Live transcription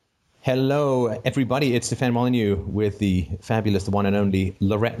Hello, everybody. It's Stefan Molyneux with the fabulous, the one and only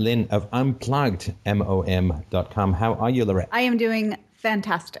Lorette Lynn of Unplugged, MOM.com. How are you, Lorette? I am doing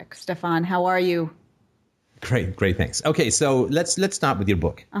fantastic, Stefan. How are you? Great, thanks. Okay, so let's start with your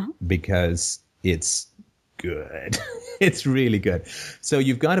book because it's good. It's really good. So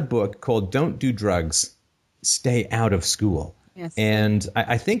you've got a book called Don't Do Drugs, Stay Out of School. Yes. And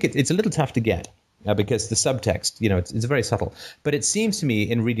I think it's a little tough to get. Because the subtext, it's very subtle. But it seems to me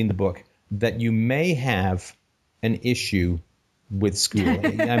in reading the book that you may have an issue with school.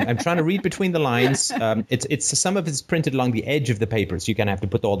 I'm trying to read between the lines. It's some of it's printed along the edge of the paper, so you kind of have to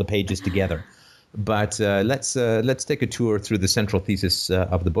put all the pages together. But let's take a tour through the central thesis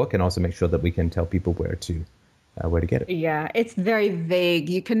of the book, and also make sure that we can tell people where to get it. Yeah, it's very vague.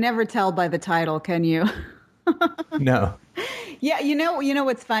 You can never tell by the title, can you? No. Yeah, you know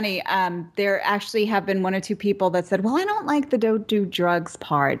what's funny? There actually have been one or two people that said, well, I don't like the don't do drugs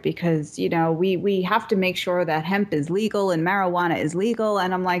part because, we have to make sure that hemp is legal and marijuana is legal.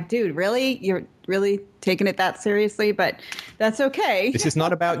 And I'm like, dude, really? You're really taking it that seriously? But that's okay. This is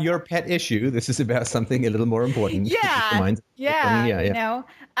not about your pet issue. This is about something a little more important. Yeah.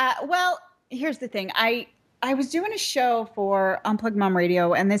 Well, here's the thing. I was doing a show for Unplugged Mom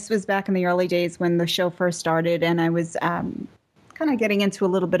Radio, and this was back in the early days when the show first started, and I was kind of getting into a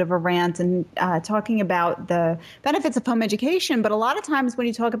little bit of a rant and talking about the benefits of home education. But a lot of times when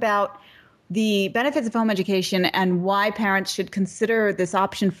you talk about the benefits of home education and why parents should consider this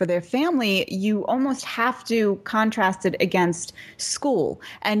option for their family, you almost have to contrast it against school.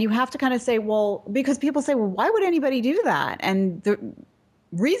 And you have to kind of say, well, because people say, well, why would anybody do that? And the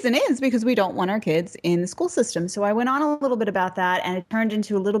reason is because we don't want our kids in the school system. So I went on a little bit about that, and it turned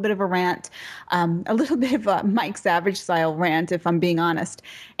into a little bit of a rant, a little bit of a Mike Savage style rant, if I'm being honest.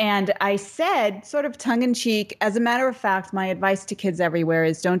 And I said, sort of tongue in cheek, as a matter of fact, my advice to kids everywhere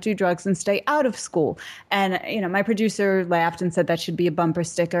is don't do drugs and stay out of school. And, my producer laughed and said that should be a bumper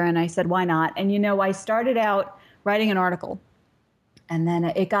sticker. And I said, why not? And, I started out writing an article. And then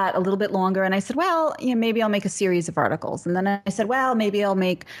it got a little bit longer. And I said, well, maybe I'll make a series of articles. And then I said, well, maybe I'll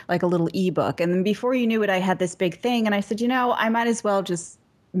make like a little ebook. And then before you knew it, I had this big thing. And I said, I might as well just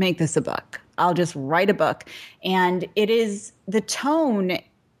make this a book. I'll just write a book. And it is the tone,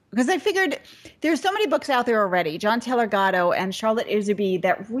 because I figured there's so many books out there already, John Taylor Gatto and Charlotte Iserbyt,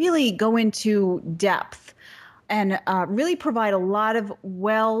 that really go into depth and really provide a lot of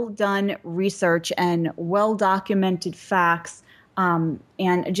well-done research and well-documented facts. And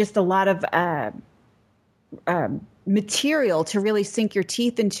just a lot of material to really sink your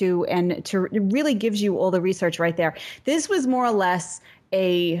teeth into, and it really gives you all the research right there. This was more or less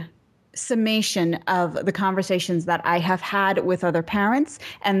a summation of the conversations that I have had with other parents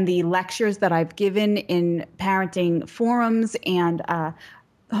and the lectures that I've given in parenting forums and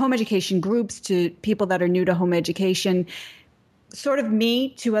home education groups to people that are new to home education. Sort of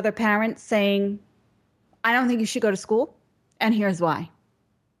me to other parents saying, I don't think you should go to school. And here's why.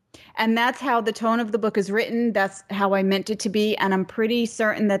 And that's how the tone of the book is written. That's how I meant it to be. And I'm pretty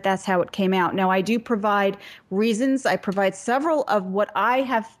certain that that's how it came out. Now, I do provide reasons. I provide several of what I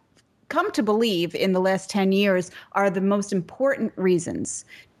have come to believe in the last 10 years are the most important reasons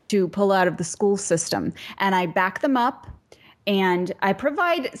to pull out of the school system. And I back them up. And I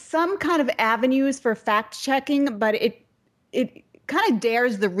provide some kind of avenues for fact checking, but it kind of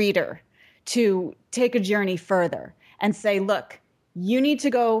dares the reader to take a journey further and say, look, you need to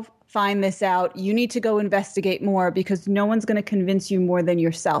go find this out. You need to go investigate more because no one's going to convince you more than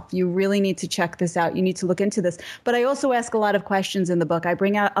yourself. You really need to check this out. You need to look into this. But I also ask a lot of questions in the book. I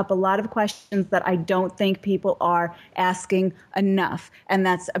bring up a lot of questions that I don't think people are asking enough. And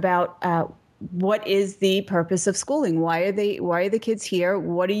that's about what is the purpose of schooling? Why are the kids here?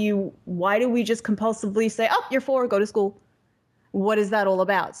 Why do we just compulsively say, oh, you're 4, go to school? What is that all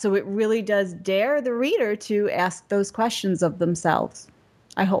about? So it really does dare the reader to ask those questions of themselves,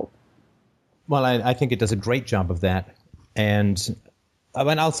 I hope. Well, I think it does a great job of that. And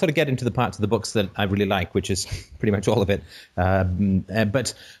I'll sort of get into the parts of the books that I really like, which is pretty much all of it.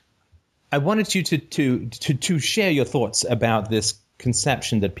 But I wanted you to share your thoughts about this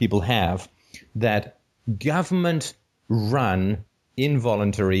conception that people have that government-run,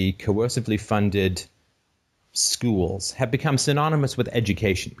 involuntary, coercively funded schools have become synonymous with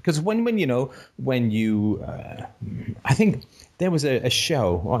education. Because when you I think there was a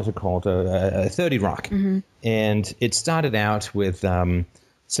show, what was it called, 30 Rock, and it started out with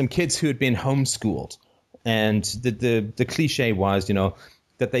some kids who had been homeschooled, and the cliche was,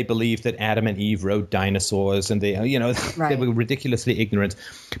 that they believed that Adam and Eve rode dinosaurs, and they, right. They were ridiculously ignorant.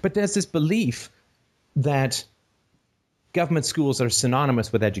 But there's this belief that government schools are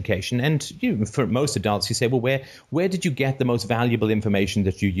synonymous with education. And for most adults, you say, well, where did you get the most valuable information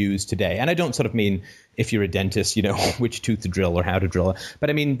that you use today? And I don't sort of mean if you're a dentist, which tooth to drill or how to drill. But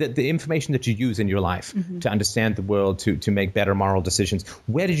I mean the information that you use in your life to understand the world, to make better moral decisions.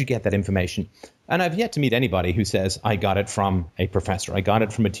 Where did you get that information? And I've yet to meet anybody who says, I got it from a professor. I got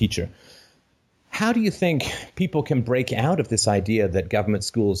it from a teacher. How do you think people can break out of this idea that government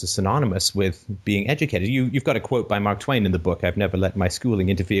schools are synonymous with being educated? You've got a quote by Mark Twain in the book, I've never let my schooling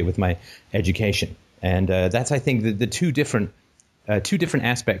interfere with my education. And that's, I think, the two different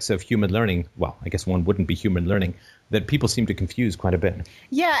aspects of human learning. Well, I guess one wouldn't be human learning, that people seem to confuse quite a bit.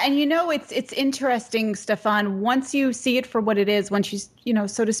 Yeah, and it's interesting, Stefan. Once you see it for what it is, once you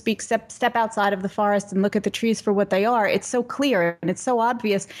so to speak, step outside of the forest and look at the trees for what they are, it's so clear and it's so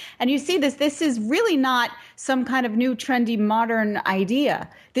obvious. And you see this is really not some kind of new, trendy, modern idea.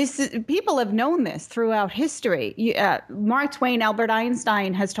 People have known this throughout history. Mark Twain, Albert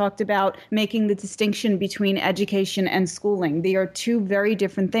Einstein has talked about making the distinction between education and schooling. They are two very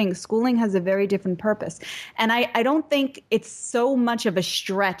different things. Schooling has a very different purpose. And I don't think it's so much of a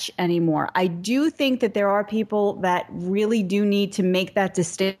stretch anymore. I do think that there are people that really do need to make that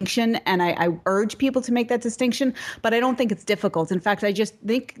distinction, and I urge people to make that distinction, but I don't think it's difficult. In fact, I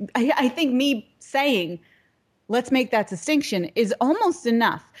think me saying, let's make that distinction is almost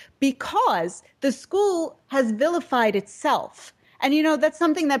enough, because the school has vilified itself. And, that's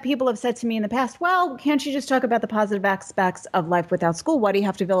something that people have said to me in the past. Well, can't you just talk about the positive aspects of life without school? Why do you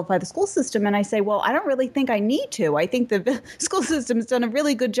have to vilify the school system? And I say, well, I don't really think I need to. I think the school system has done a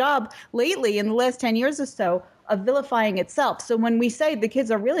really good job lately in the last 10 years or so of vilifying itself. So when we say the kids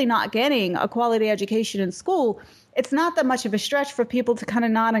are really not getting a quality education in school, it's not that much of a stretch for people to kind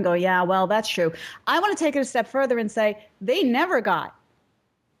of nod and go, yeah, well, that's true. I want to take it a step further and say they never got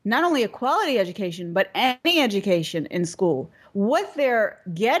not only a quality education, but any education in school. What they're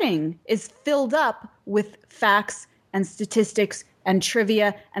getting is filled up with facts and statistics and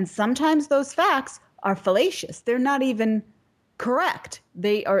trivia. And sometimes those facts are fallacious. They're not even correct.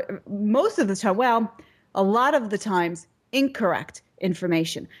 They are most of the time, well, a lot of the times, incorrect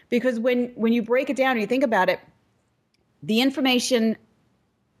information. Because when you break it down and you think about it, the information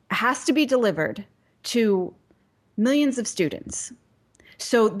has to be delivered to millions of students.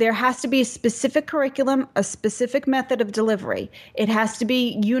 So there has to be a specific curriculum, a specific method of delivery. It has to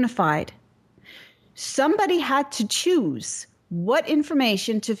be unified. Somebody had to choose what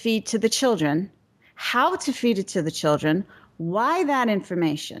information to feed to the children, how to feed it to the children, why that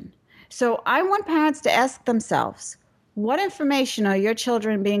information. So I want parents to ask themselves, what information are your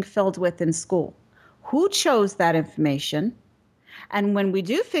children being filled with in school? Who chose that information? And when we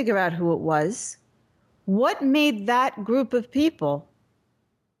do figure out who it was, what made that group of people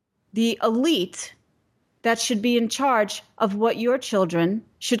the elite that should be in charge of what your children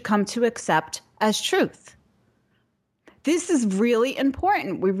should come to accept as truth? This is really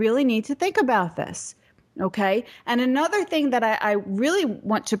important. We really need to think about this, okay? And another thing that I really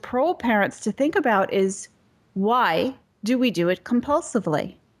want to probe parents to think about is, why do we do it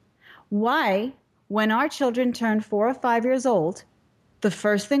compulsively? Why, when our children turn 4 or 5 years old, the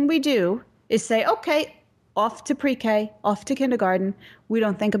first thing we do is say, okay, off to pre-K, off to kindergarten. We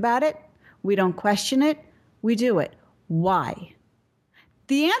don't think about it. We don't question it. We do it. Why?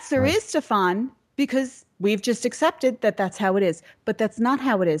 The answer is, Stefan, because we've just accepted that that's how it is. But that's not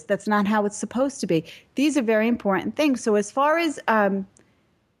how it is. That's not how it's supposed to be. These are very important things. So as far as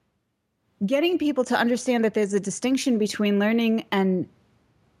getting people to understand that there's a distinction between learning and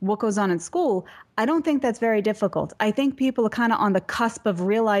what goes on in school, I don't think that's very difficult. I think people are kind of on the cusp of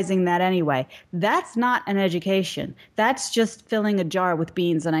realizing that anyway. That's not an education. That's just filling a jar with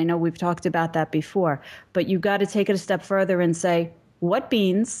beans. And I know we've talked about that before. But you've got to take it a step further and say, what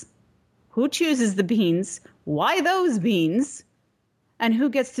beans? Who chooses the beans? Why those beans? And who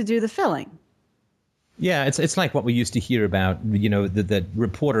gets to do the filling? Yeah, it's like what we used to hear about, that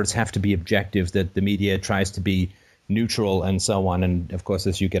reporters have to be objective, that the media tries to be neutral and so on. And of course,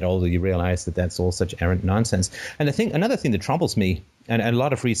 as you get older, you realize that that's all such errant nonsense. And I think another thing that troubles me, and a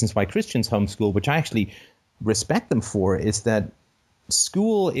lot of reasons why Christians homeschool, which I actually respect them for, is that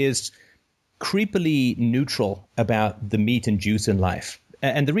school is creepily neutral about the meat and juice in life.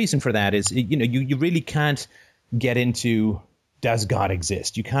 And the reason for that is, you really can't get into, does God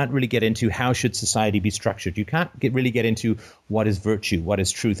exist? You can't really get into how should society be structured. You can't really get into what is virtue, what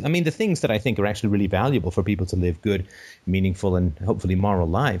is truth. I mean, the things that I think are actually really valuable for people to live good, meaningful, and hopefully moral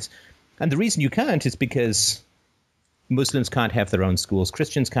lives. And the reason you can't is because Muslims can't have their own schools,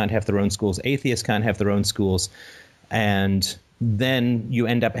 Christians can't have their own schools, atheists can't have their own schools, and then you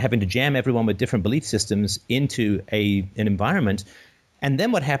end up having to jam everyone with different belief systems into an environment. And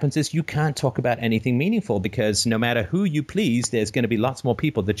then what happens is you can't talk about anything meaningful, because no matter who you please, there's going to be lots more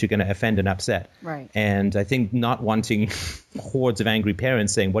people that you're going to offend and upset. Right. And I think not wanting hordes of angry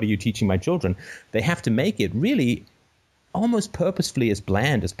parents saying, what are you teaching my children? They have to make it really almost purposefully as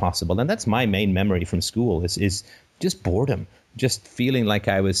bland as possible. And that's my main memory from school is just boredom, just feeling like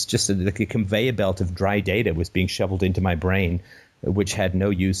I was just like a conveyor belt of dry data was being shoveled into my brain, which had no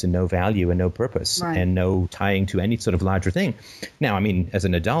use and no value and no purpose and no tying to any sort of larger thing. Now, I mean, as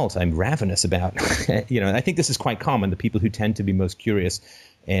an adult, I'm ravenous about, I think this is quite common. The people who tend to be most curious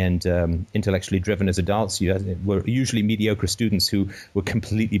and intellectually driven as adults were usually mediocre students who were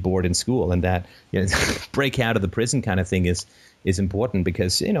completely bored in school, and that break out of the prison kind of thing is important,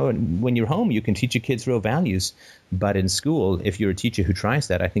 because when you're home you can teach your kids real values, but in school, if you're a teacher who tries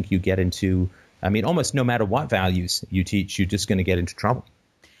that, I think you get into, almost no matter what values you teach, you're just going to get into trouble.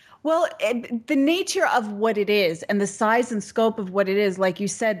 Well, the nature of what it is and the size and scope of what it is, like you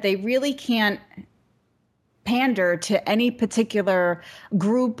said, they really can't pander to any particular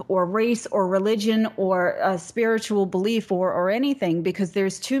group or race or religion or a spiritual belief or anything, because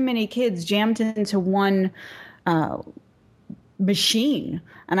there's too many kids jammed into one machine.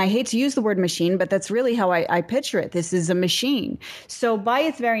 And I hate to use the word machine, but that's really how I picture it. This is a machine. So by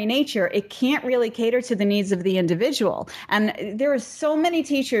its very nature, it can't really cater to the needs of the individual. And there are so many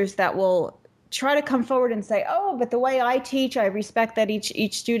teachers that will try to come forward and say, oh, but the way I teach, I respect that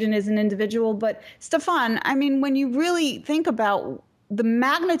each student is an individual. But Stefan, when you really think about the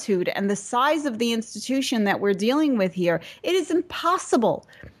magnitude and the size of the institution that we're dealing with here, it is impossible.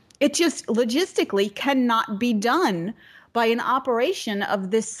 It just logistically cannot be done by an operation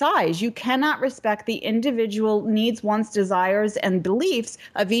of this size. You cannot respect the individual needs, wants, desires, and beliefs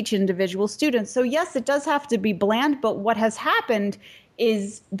of each individual student. So yes, it does have to be bland, but what has happened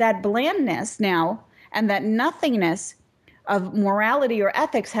is that blandness now and that nothingness of morality or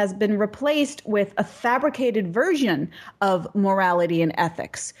ethics has been replaced with a fabricated version of morality and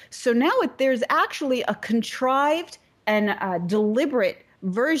ethics. So now there's actually a contrived and deliberate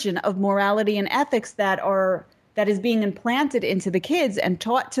version of morality and ethics that is being implanted into the kids and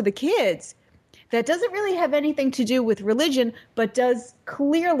taught to the kids, that doesn't really have anything to do with religion, but does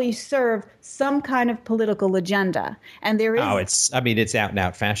clearly serve some kind of political agenda. And there is... it's out and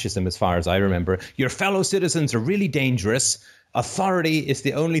out fascism as far as I remember. Your fellow citizens are really dangerous. Authority is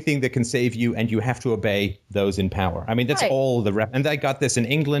the only thing that can save you, and you have to obey those in power. That's all the and I got this in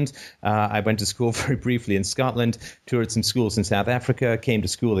England. I went to school very briefly in Scotland, toured some schools in South Africa, came to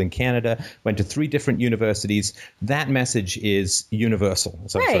school in Canada, went to 3 different universities. That message is universal.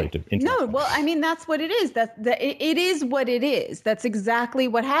 So I'm sorry to interrupt. No, well, that's what it is. It is what it is. That's exactly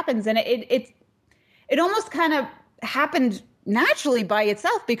what happens. And it almost kind of happened naturally by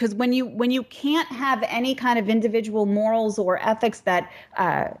itself, because when you can't have any kind of individual morals or ethics that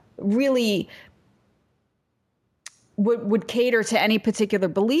really would cater to any particular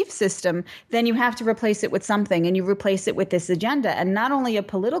belief system, then you have to replace it with something, and you replace it with this agenda. And not only a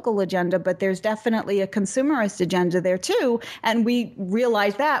political agenda, but there's definitely a consumerist agenda there too. And we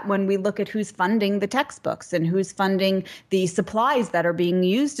realize that when we look at who's funding the textbooks and who's funding the supplies that are being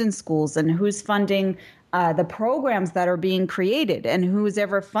used in schools and who's funding the programs that are being created, and who's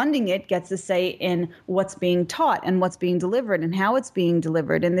ever funding it gets a say in what's being taught and what's being delivered and how it's being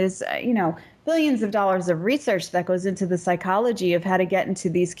delivered. And there's, billions of dollars of research that goes into the psychology of how to get into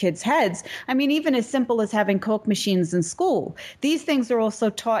these kids' heads. Even as simple as having Coke machines in school. These things are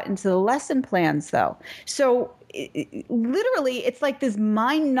also taught into the lesson plans, though. So literally, it's like this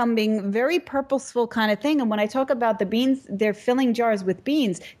mind-numbing, very purposeful kind of thing. And when I talk about the beans, they're filling jars with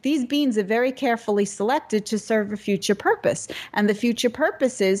beans. These beans are very carefully selected to serve a future purpose. And the future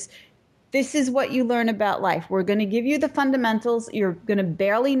purpose is, this is what you learn about life. We're going to give you the fundamentals. You're going to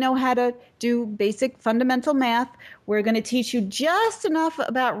barely know how to do basic fundamental math. We're going to teach you just enough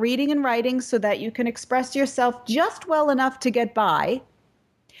about reading and writing so that you can express yourself just well enough to get by.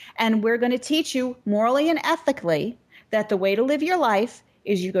 And we're going to teach you morally and ethically that the way to live your life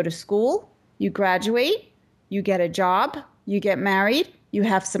is you go to school, you graduate, you get a job, you get married, you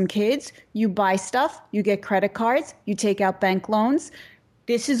have some kids, you buy stuff, you get credit cards, you take out bank loans.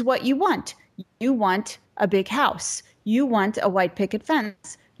 This is what you want. You want a big house. You want a white picket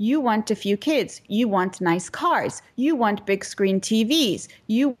fence. You want a few kids. You want nice cars. You want big screen TVs.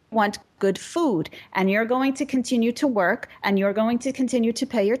 You want good food. And you're going to continue to work, and you're going to continue to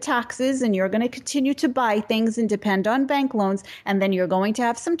pay your taxes, and you're going to continue to buy things and depend on bank loans. And then you're going to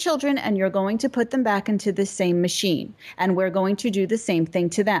have some children, and you're going to put them back into the same machine. And we're going to do the same thing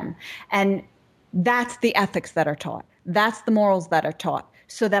to them. And that's the ethics that are taught. That's the morals that are taught.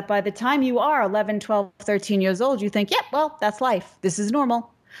 So that by the time you are 11, 12, 13 years old, you think, yep, well, that's life. This is normal.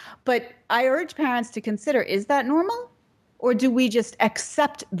 But I urge parents to consider, is that normal? Or do we just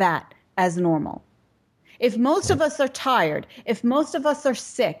accept that as normal? If most of us are tired, if most of us are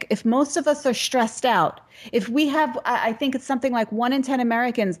sick, if most of us are stressed out, if we have, I think it's something like 1 in 10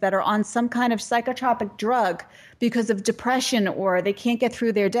 Americans that are on some kind of psychotropic drug because of depression or they can't get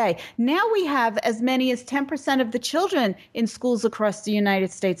through their day. Now we have as many as 10% of the children in schools across the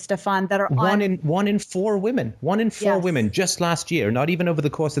United States, Stefan, that are one in 4 women. 1 in 4 women just last year, not even over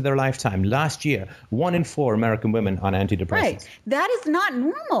the course of their lifetime. Last year, 1 in 4 American women on antidepressants. Right. That is not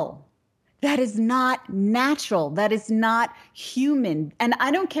normal. That is not natural. That is not human. And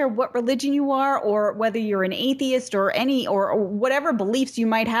I don't care what religion you are or whether you're an atheist or whatever beliefs you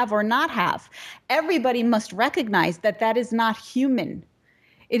might have or not have. Everybody must recognize that that is not human.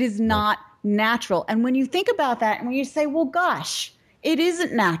 It is not natural. And when you think about that and when you say, well, gosh, it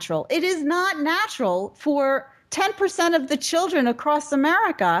isn't natural. It is not natural for 10% of the children across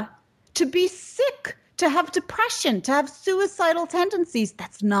America to be sick, to have depression, to have suicidal tendencies.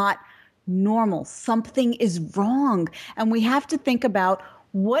 That's not normal. Something is wrong. And we have to think about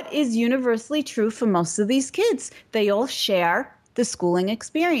what is universally true for most of these kids. They all share the schooling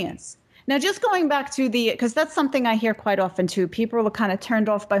experience. Now, just going back to because that's something I hear quite often too. People are kind of turned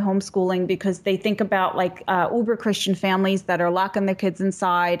off by homeschooling because they think about like uber Christian families that are locking their kids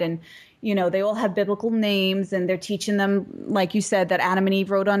inside and, you know, they all have biblical names and they're teaching them, like you said, that Adam and Eve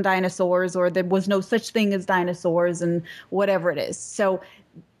rode on dinosaurs or there was no such thing as dinosaurs and whatever it is. So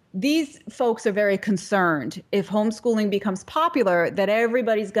these folks are very concerned if homeschooling becomes popular that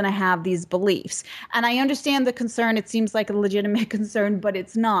everybody's going to have these beliefs. And I understand the concern. It seems like a legitimate concern, but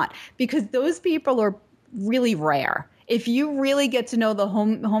it's not, because those people are really rare. If you really get to know the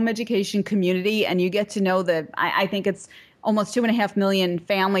home education community and you get to know I think it's almost 2.5 million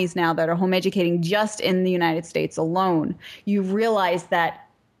families now that are home educating just in the United States alone, you realize that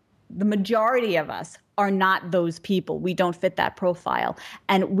the majority of us are not those people. We don't fit that profile.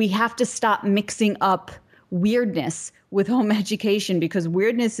 And we have to stop mixing up weirdness with home education because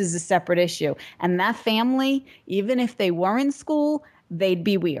weirdness is a separate issue. And that family, even if they were in school, they'd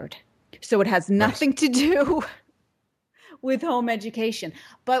be weird. So it has nothing to do with home education.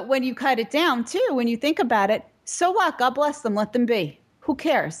 But when you cut it down too, when you think about it, so what? God bless them. Let them be. Who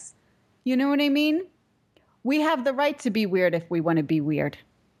cares? You know what I mean? We have the right to be weird if we want to be weird.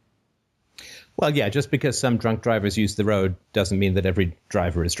 Well, yeah, just because some drunk drivers use the road doesn't mean that every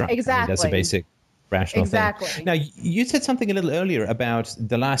driver is drunk. Exactly. I mean, that's a basic rational thing. Now, you said something a little earlier about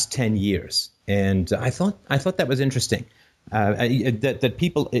the last 10 years, and I thought that was interesting. That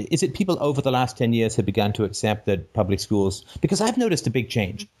people, is it people over the last 10 years have begun to accept that public schools, because I've noticed a big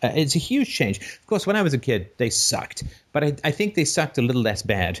change. It's a huge change. Of course, when I was a kid, they sucked, but I think they sucked a little less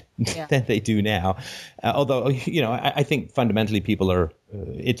bad than they do now. Although, you know, I think fundamentally people are,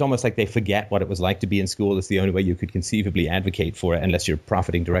 it's almost like they forget what it was like to be in school. It's the only way you could conceivably advocate for it unless you're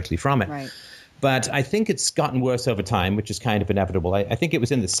profiting directly from it. Right. But I think it's gotten worse over time, which is kind of inevitable. I think it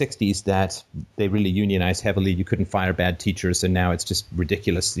was in the 60s that they really unionized heavily. You couldn't fire bad teachers, and now it's just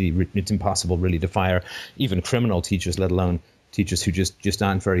ridiculous. It's impossible really to fire even criminal teachers, let alone teachers who just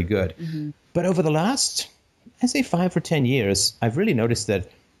aren't very good. Mm-hmm. But over the last, I say 5 or 10 years, I've really noticed that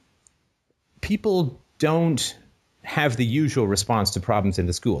people don't have the usual response to problems in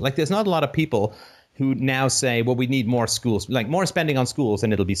the school. Like there's not a lot of people who now say, well, we need more schools, like more spending on schools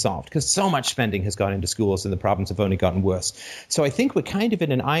and it'll be solved, because so much spending has gone into schools and the problems have only gotten worse. So I think we're kind of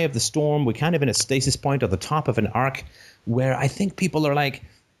in an eye of the storm. We're kind of in a stasis point at the top of an arc where I think people are like,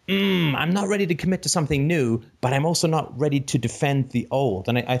 I'm not ready to commit to something new, but I'm also not ready to defend the old.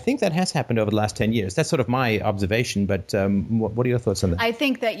 And I think that has happened over the last 10 years. That's sort of my observation. But what are your thoughts on that? I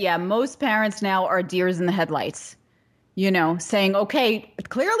think that, most parents now are deers in the headlights. You know, saying, okay,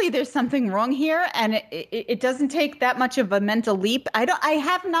 clearly there's something wrong here, and it doesn't take that much of a mental leap. I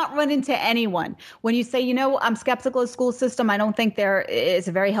have not run into anyone when you say, I'm skeptical of the school system. I don't think there is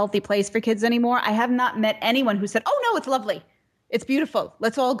a very healthy place for kids anymore. I have not met anyone who said, oh no, it's lovely. It's beautiful.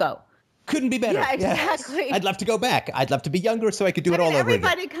 Let's all go. Couldn't be better. Yeah, exactly. Yeah. I'd love to go back. I'd love to be younger so I could do it all over again.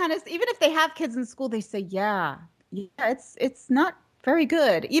 Everybody kind of, even if they have kids in school, they say, it's not very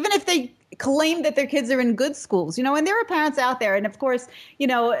good. Even if they claim that their kids are in good schools, and there are parents out there. And of course,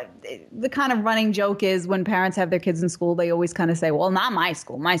 the kind of running joke is when parents have their kids in school, they always kind of say, well, not my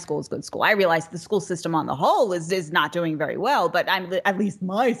school. My school is good school. I realize the school system on the whole is not doing very well, but at least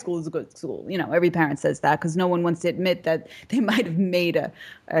my school is a good school. Every parent says that because no one wants to admit that they might have made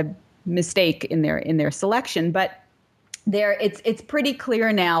a mistake in their selection. But it's pretty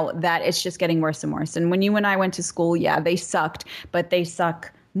clear now that it's just getting worse and worse. And when you and I went to school, yeah, they sucked, but they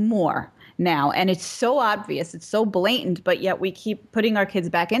suck more now. And it's so obvious, it's so blatant, but yet we keep putting our kids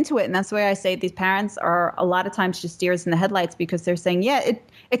back into it. And that's why I say these parents are a lot of times just deers in the headlights, because they're saying, yeah,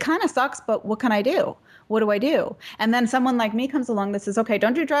 it kind of sucks, but what can I do? What do I do? And then someone like me comes along that says, okay,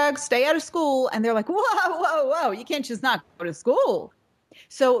 don't do drugs, stay out of school. And they're like, whoa, you can't just not go to school.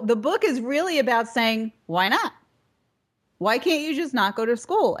 So the book is really about saying, why not? Why can't you just not go to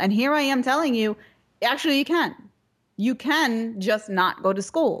school? And here I am telling you, actually, you can. You can just not go to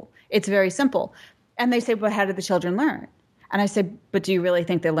school. It's very simple. And they say, but how do the children learn? And I say, but do you really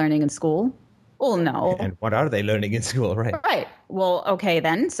think they're learning in school? Well, no. And what are they learning in school? Right. Right. Well, okay,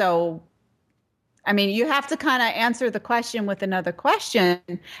 then. So, I mean, you have to kind of answer the question with another question.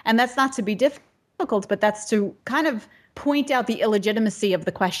 And that's not to be difficult, but that's to kind of point out the illegitimacy of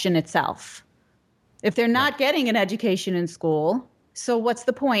the question itself. If they're not getting an education in school, so what's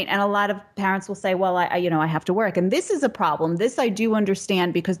the point? And a lot of parents will say, well, I have to work. And this is a problem. This I do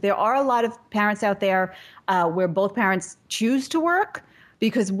understand, because there are a lot of parents out there where both parents choose to work,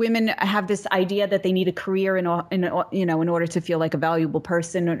 because women have this idea that they need a career in order to feel like a valuable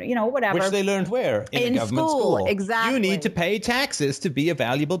person, or whatever. Which they learned where? In a government school. Exactly. You need to pay taxes to be a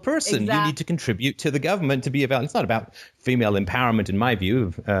valuable person. Exactly. You need to contribute to the government to be a valuable. It's not about female empowerment, in my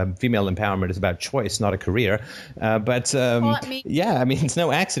view. Female empowerment is about choice, not a career. It's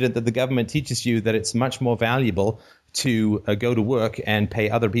no accident that the government teaches you that it's much more valuable to go to work and pay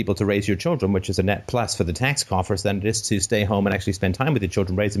other people to raise your children, which is a net plus for the tax coffers, than it is to stay home and actually spend time with your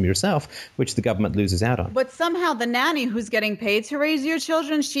children, raise them yourself, which the government loses out on. But somehow the nanny who's getting paid to raise your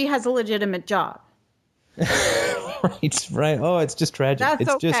children, she has a legitimate job. Right. Oh, it's just tragic. That's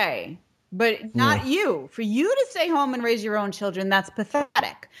okay. But not you. For you to stay home and raise your own children, that's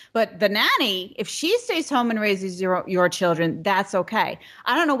pathetic. But the nanny, if she stays home and raises your children, that's okay.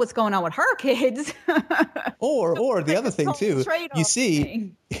 I don't know what's going on with her kids. or the other thing too,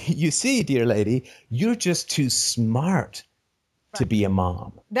 you see, dear lady, you're just too smart to be a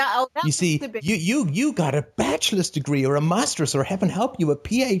mom. You see, you got a bachelor's degree or a master's, or heaven help you, a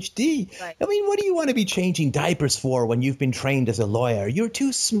PhD. Right. I mean, what do you want to be changing diapers for when you've been trained as a lawyer? You're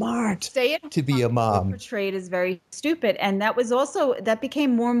too smart to be a mom. Portrayed as very stupid, and that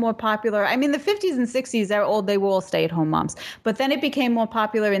became more and more popular. I mean, the 50s and 60s, they were all stay-at-home moms, but then it became more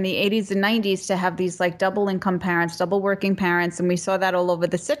popular in the 80s and 90s to have these like double income parents, double working parents, and we saw that all over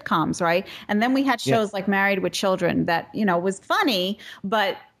the sitcoms, right? And then we had shows like Married with Children that was funny,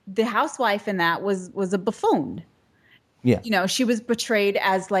 but the housewife in that was a buffoon. Yeah. She was portrayed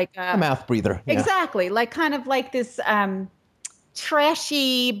as like a mouth breather. Yeah. Exactly. Like kind of like this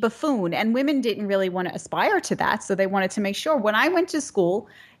trashy buffoon. And women didn't really want to aspire to that. So they wanted to make sure. When I went to school,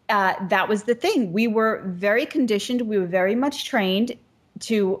 that was the thing. We were very conditioned. We were very much trained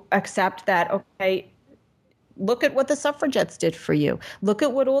to accept that, okay, look at what the suffragettes did for you. Look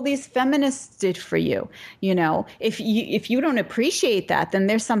at what all these feminists did for you. If you don't appreciate that, then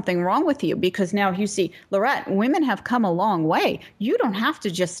there's something wrong with you. Because now you see, Lorette, women have come a long way. You don't have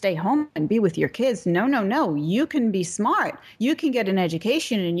to just stay home and be with your kids. No. You can be smart. You can get an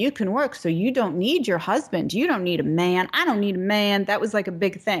education and you can work. So you don't need your husband. You don't need a man. I don't need a man. That was like a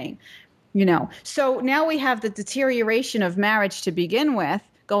big thing, So now we have the deterioration of marriage to begin with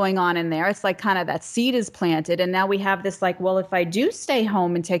going on in there. It's like kind of that seed is planted. And now we have this like, well, if I do stay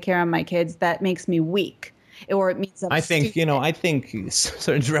home and take care of my kids, that makes me weak. Or it means I think that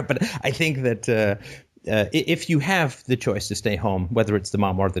if you have the choice to stay home, whether it's the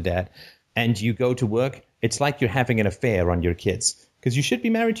mom or the dad, and you go to work, it's like you're having an affair on your kids, because you should be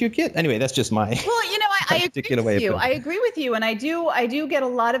married to your kid. Anyway, that's just my I agree with you. I agree with you. And I do get a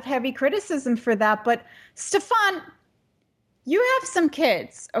lot of heavy criticism for that. But Stefan, you have some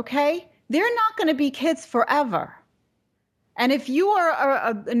kids, okay? They're not going to be kids forever. And if you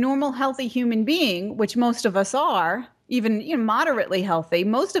are a normal, healthy human being, which most of us are, even moderately healthy,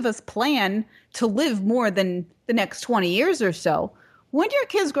 most of us plan to live more than the next 20 years or so. When your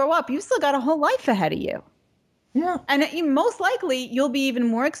kids grow up, you've still got a whole life ahead of you. Yeah. And most likely, you'll be even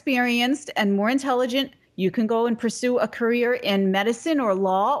more experienced and more intelligent. You can go and pursue a career in medicine or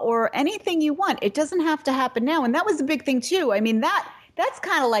law or anything you want. It doesn't have to happen now. And that was a big thing, too. I mean, that's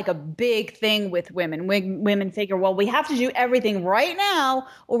kind of like a big thing with women. Women figure, well, we have to do everything right now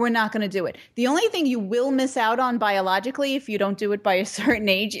or we're not going to do it. The only thing you will miss out on biologically if you don't do it by a certain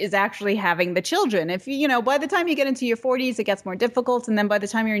age is actually having the children. If by the time you get into your 40s, it gets more difficult. And then by the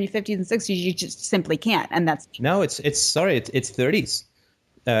time you're in your 50s and 60s, you just simply can't. And that's no, it's 30s.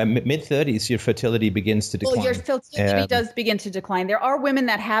 Mid-30s, your fertility begins to decline. Well, your fertility does begin to decline. There are women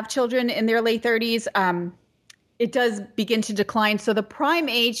that have children in their late 30s. it does begin to decline. So the prime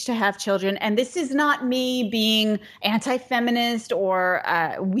age to have children, and this is not me being anti-feminist or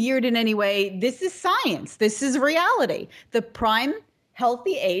weird in any way. This is science. This is reality. The prime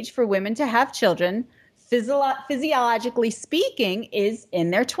healthy age for women to have children, physiologically speaking, is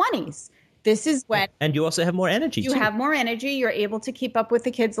in their 20s. This is when... And you also have more energy, You have more energy. You're able to keep up with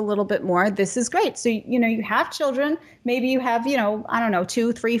the kids a little bit more. This is great. So, you have children. Maybe you have, I don't know,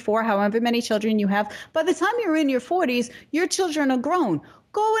 2, 3, 4, however many children you have. By the time you're in your 40s, your children are grown.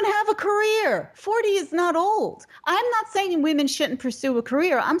 Go and have a career. 40 is not old. I'm not saying women shouldn't pursue a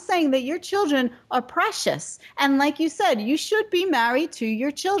career. I'm saying that your children are precious. And like you said, you should be married to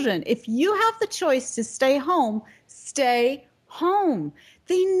your children. If you have the choice to stay home, stay home.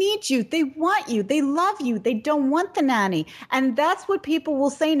 They need you. They want you. They love you. They don't want the nanny. And that's what people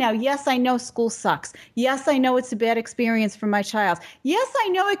will say now. Yes, I know school sucks. Yes, I know it's a bad experience for my child. Yes, I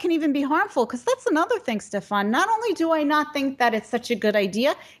know it can even be harmful, because that's another thing, Stefan. Not only do I not think that it's such a good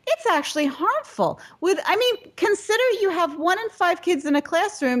idea, it's actually harmful. Consider you have 1 in 5 kids in a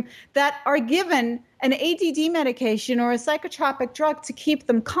classroom that are given an ADD medication or a psychotropic drug to keep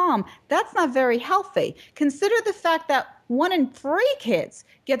them calm. That's not very healthy. Consider the fact that 1 in 3 kids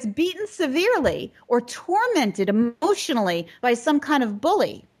gets beaten severely or tormented emotionally by some kind of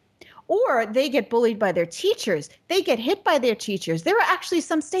bully. Or they get bullied by their teachers. They get hit by their teachers. There are actually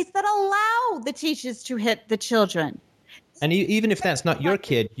some states that allow the teachers to hit the children. And even if that's not your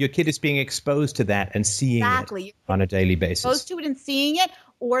kid is being exposed to that and seeing it on a daily basis. Exposed to it and seeing it,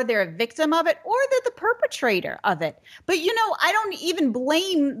 or they're a victim of it, or they're the perpetrator of it. But, I don't even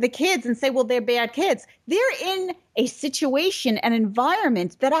blame the kids and say, well, they're bad kids. They're in a situation, an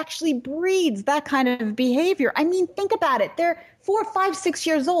environment that actually breeds that kind of behavior. I mean, think about it. They're 4, 5, 6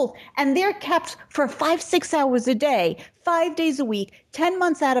 years old, and they're kept for 5, 6 hours a day, 5 days a week, 10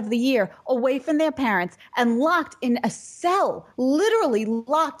 months out of the year, away from their parents and locked in a cell, literally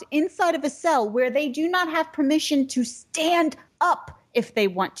locked inside of a cell where they do not have permission to stand up if they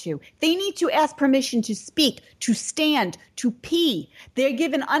want to. They need to ask permission to speak, to stand, to pee. They're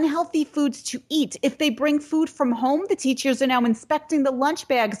given unhealthy foods to eat. If they bring food from home, the teachers are now inspecting the lunch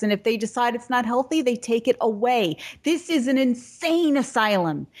bags, and if they decide it's not healthy, they take it away. This is an insane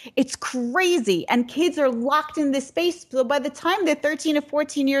asylum. It's crazy, and kids are locked in this space. So by the time they're 13 or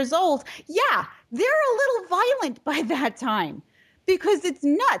 14 years old, they're a little violent by that time. Because it's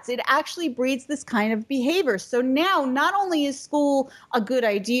nuts. It actually breeds this kind of behavior. So now not only is school a good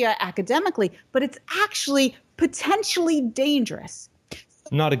idea academically, but it's actually potentially dangerous.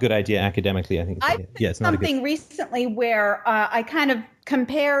 Not a good idea academically, I think. It's not something recently where I kind of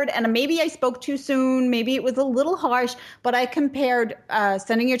compared, and maybe I spoke too soon, maybe it was a little harsh, but I compared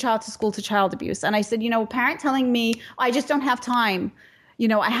sending your child to school to child abuse. And I said, a parent telling me, I just don't have time.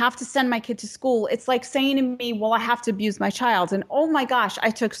 I have to send my kid to school. It's like saying to me, well, I have to abuse my child. And oh my gosh,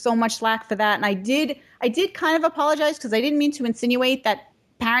 I took so much slack for that. And I did kind of apologize, because I didn't mean to insinuate that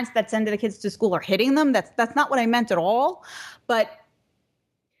parents that send their kids to school are hitting them. That's not what I meant at all. But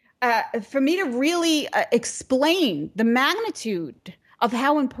for me to really explain the magnitude of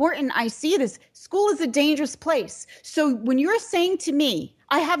how important I see this, school is a dangerous place. So when you're saying to me,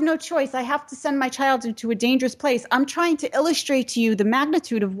 I have no choice, I have to send my child into a dangerous place, I'm trying to illustrate to you the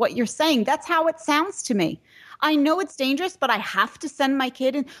magnitude of what you're saying. That's how it sounds to me. I know it's dangerous, but I have to send my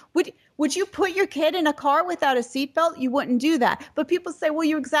kid in. Would you put your kid in a car without a seatbelt? You wouldn't do that. But people say, well,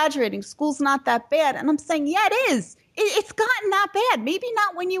 you're exaggerating. School's not that bad. And I'm saying, yeah, it is. It's gotten that bad. Maybe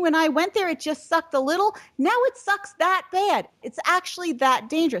not when you and I went there. It just sucked a little. Now it sucks that bad. It's actually that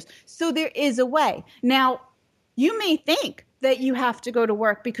dangerous. So there is a way. Now, you may think that you have to go to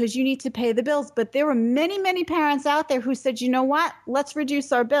work because you need to pay the bills. But there are many, many parents out there who said, you know what? Let's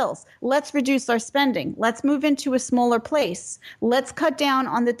reduce our bills. Let's reduce our spending. Let's move into a smaller place. Let's cut down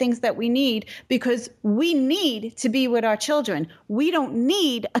on the things that we need, because we need to be with our children. We don't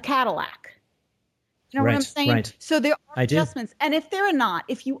need a Cadillac. You know what I'm saying? Right. So there are adjustments. And if there are not,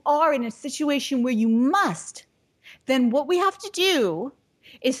 if you are in a situation where you must, then what we have to do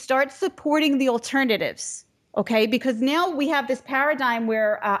is start supporting the alternatives. Okay, because now we have this paradigm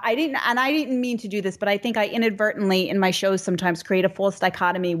where I didn't mean to do this, but I think I inadvertently in my shows sometimes create a false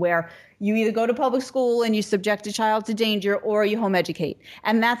dichotomy where you either go to public school and you subject a child to danger, or you home educate.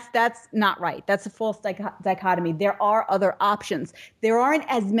 And that's not right. That's a false dichotomy. There are other options. There aren't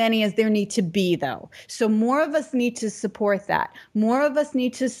as many as there need to be, though. So more of us need to support that. More of us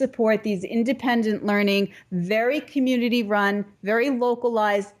need to support these independent learning, very community run, very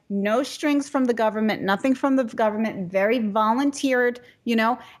localized, no strings from the government, nothing from the government, very volunteered,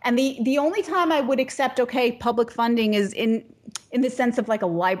 And the only time I would accept, okay, public funding is in in the sense of like a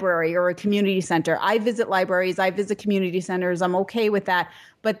library or a community center. I visit libraries, I visit community centers. I'm okay with that.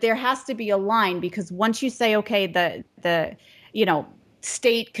 But there has to be a line, because once you say, okay, the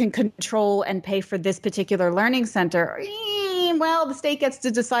state can control and pay for this particular learning center, well, the state gets to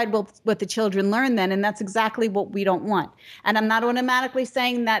decide what the children learn then, and that's exactly what we don't want. And I'm not automatically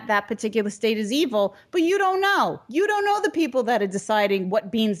saying that that particular state is evil, but you don't know. You don't know the people that are deciding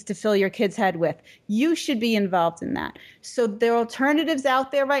what beans to fill your kid's head with. You should be involved in that. So there are alternatives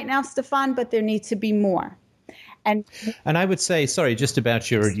out there right now, Stefan, but there needs to be more. And I would say, sorry, just about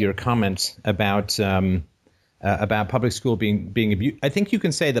your comment about public school being abused. I think you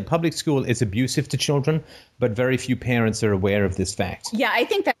can say that public school is abusive to children, but very few parents are aware of this fact. Yeah, I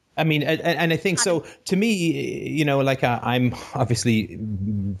think that. I mean, and I think so. To me, I'm obviously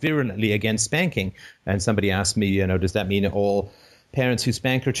virulently against spanking. And somebody asked me, does that mean all parents who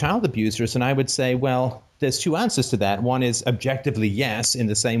spank are child abusers? And I would say, well, there's two answers to that. One is objectively yes, in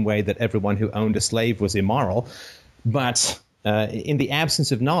the same way that everyone who owned a slave was immoral. But in the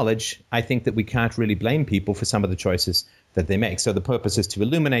absence of knowledge, I think that we can't really blame people for some of the choices that they make. So the purpose is to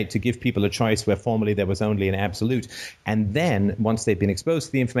illuminate, to give people a choice where formerly there was only an absolute. And then once they've been exposed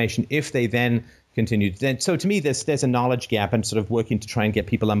to the information, if they then continue, so to me, there's a knowledge gap, and sort of working to try and get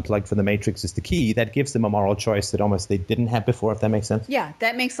people unplugged from the matrix is the key. That gives them a moral choice that almost they didn't have before, if that makes sense. Yeah,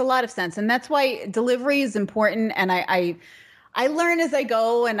 that makes a lot of sense. And that's why delivery is important. And I learn as I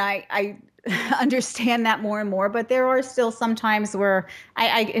go, and I understand that more and more, but there are still some times where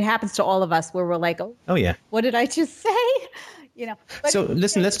it happens to all of us where we're like, oh yeah, what did I just say? So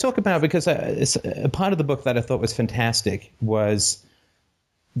listen, let's talk about, because a part of the book that I thought was fantastic was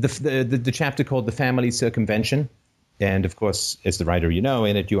the chapter called The Family Circumvention. And of course, as the writer, in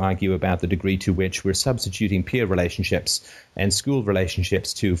it, you argue about the degree to which we're substituting peer relationships and school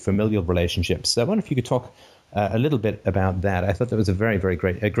relationships to familial relationships. So I wonder if you could talk a little bit about that. I thought that was a very, very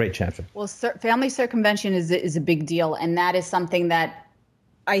great chapter. Well, family circumvention is a big deal. And that is something that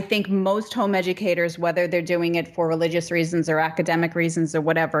I think most home educators, whether they're doing it for religious reasons or academic reasons or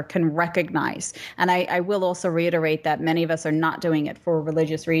whatever, can recognize. And I will also reiterate that many of us are not doing it for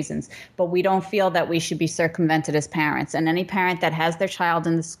religious reasons, but we don't feel that we should be circumvented as parents. And any parent that has their child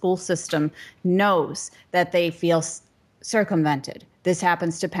in the school system knows that they feel circumvented. This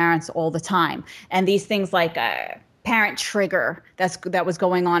happens to parents all the time. And these things like parent trigger that was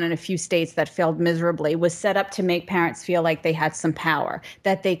going on in a few states that failed miserably was set up to make parents feel like they had some power,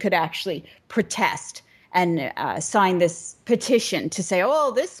 that they could actually protest and sign this petition to say,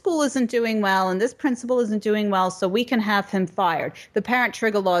 oh, this school isn't doing well and this principal isn't doing well, so we can have him fired. The parent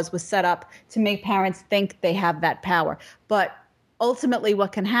trigger laws was set up to make parents think they have that power. But ultimately,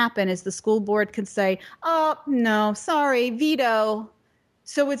 what can happen is the school board can say, oh, no, sorry, veto.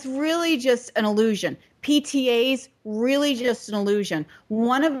 So it's really just an illusion. PTA's really just an illusion.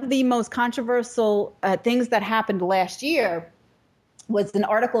 One of the most controversial things that happened last year was an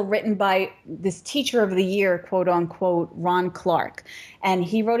article written by this teacher of the year, quote unquote, Ron Clark. And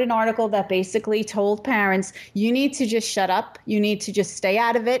he wrote an article that basically told parents, you need to just shut up. You need to just stay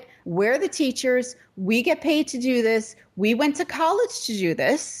out of it. We're the teachers. We get paid to do this. We went to college to do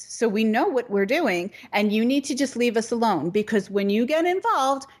this, so we know what we're doing. And you need to just leave us alone, because when you get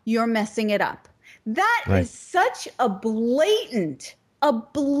involved, you're messing it up. That is such a blatant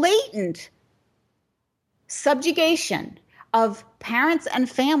subjugation of parents and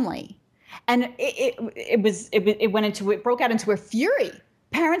family. And it broke out into a fury.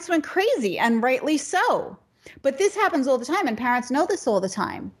 Parents went crazy, and rightly so. But this happens all the time, and parents know this all the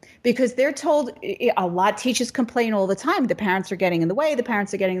time, because they're told, a lot of teachers complain all the time, the parents are getting in the way,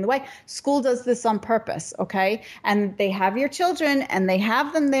 School does this on purpose, okay? And they have your children, and they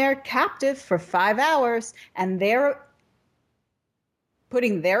have them there captive for 5 hours, and they're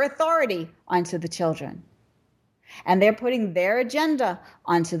putting their authority onto the children. And they're putting their agenda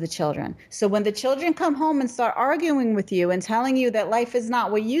onto the children. So when the children come home and start arguing with you and telling you that life is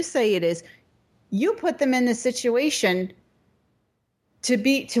not what you say it is, you put them in the situation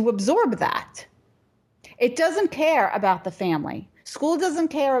to absorb that. It doesn't care about the family. School doesn't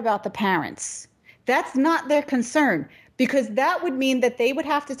care about the parents. That's not their concern, because that would mean that they would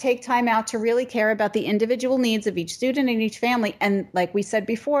have to take time out to really care about the individual needs of each student and each family. And like we said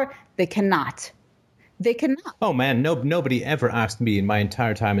before, they cannot. They cannot. Oh, man, nobody ever asked me in my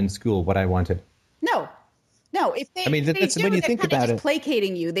entire time in school what I wanted. No. If they, that's when you think about it.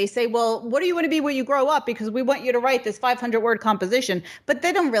 Placating you. They say, well, what do you want to be when you grow up? Because we want you to write this 500-word composition. But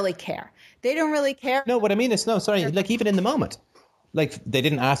they don't really care. They don't really care. No, what I mean is, like even in the moment. Like, they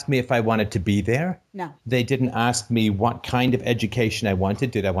didn't ask me if I wanted to be there. No. They didn't ask me what kind of education I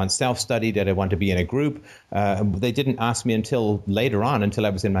wanted. Did I want self-study? Did I want to be in a group? They didn't ask me until later on, until I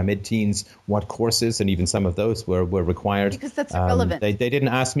was in my mid-teens, what courses, and even some of those were required. Because that's irrelevant. They didn't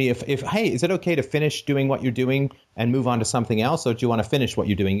ask me if, hey, is it okay to finish doing what you're doing and move on to something else, or do you want to finish what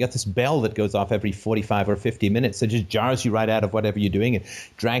you're doing? You got this bell that goes off every 45 or 50 minutes. It just jars you right out of whatever you're doing. It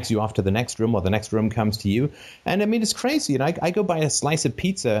drags you off to the next room, or the next room comes to you. And I mean, it's crazy. And I go buy a slice of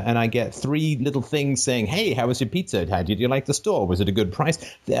pizza and I get 3 little things saying, hey, how was your pizza? How did you like the store? Was it a good price?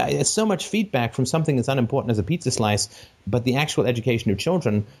 There's so much feedback from something as unimportant as a pizza slice, but the actual education of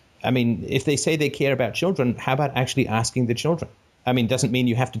children, I mean, if they say they care about children, how about actually asking the children? I mean, doesn't mean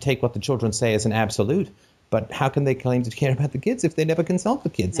you have to take what the children say as an absolute, but how can they claim to care about the kids if they never consult the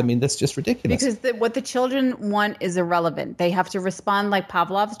kids? No. I mean, that's just ridiculous. Because what the children want is irrelevant. They have to respond like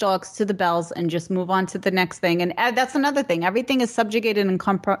Pavlov's dogs to the bells and just move on to the next thing. And that's another thing. Everything is subjugated and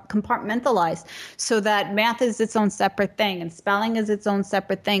compartmentalized so that math is its own separate thing, and spelling is its own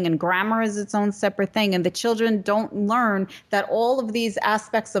separate thing, and grammar is its own separate thing. And the children don't learn that all of these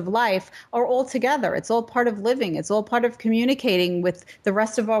aspects of life are all together. It's all part of living. It's all part of communicating with the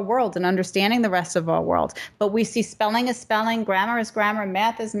rest of our world and understanding the rest of our world. But we see spelling as spelling, grammar as grammar,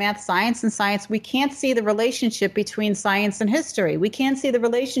 math as math, science and science. We can't see the relationship between science and history. We can't see the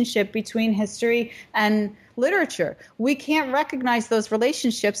relationship between history and literature. We can't recognize those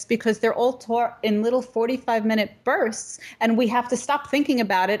relationships because they're all taught in little 45-minute bursts, and we have to stop thinking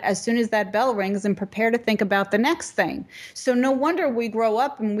about it as soon as that bell rings and prepare to think about the next thing. So no wonder we grow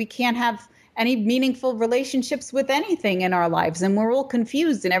up and we can't have any meaningful relationships with anything in our lives, and we're all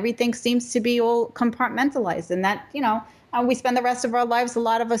confused, and everything seems to be all compartmentalized. And that, we spend the rest of our lives, a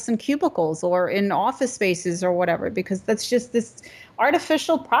lot of us, in cubicles or in office spaces or whatever, because that's just this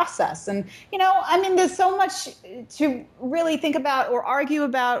artificial process. And, there's so much to really think about or argue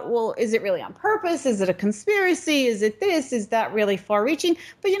about. Well, is it really on purpose? Is it a conspiracy? Is it this? Is that really far reaching?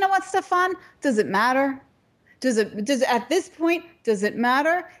 But you know what, Stefan? Does it matter? Does at this point, does it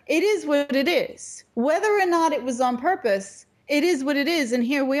matter? It is what it is. Whether or not it was on purpose, it is what it is, and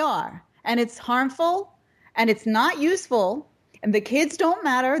here we are. And it's harmful, and it's not useful, and the kids don't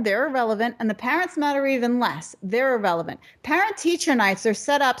matter, they're irrelevant, and the parents matter even less, they're irrelevant. Parent-teacher nights are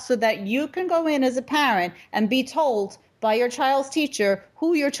set up so that you can go in as a parent and be told by your child's teacher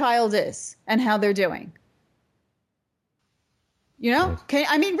who your child is and how they're doing.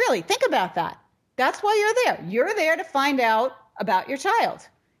 Really, think about that. That's why you're there. You're there to find out about your child.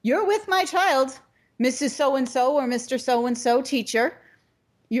 You're with my child, Mrs. So-and-so or Mr. So-and-so teacher.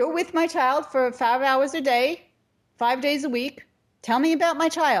 You're with my child for 5 hours a day, 5 days a week. Tell me about my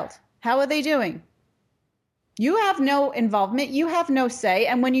child. How are they doing? You have no involvement. You have no say.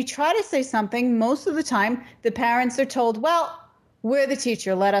 And when you try to say something, most of the time, the parents are told, well, we're the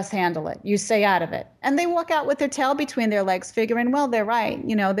teacher. Let us handle it. You stay out of it. And they walk out with their tail between their legs figuring, well, they're right.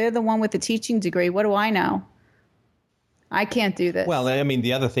 They're the one with the teaching degree. What do I know? I can't do this. Well, I mean,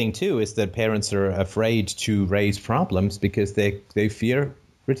 the other thing, too, is that parents are afraid to raise problems because they fear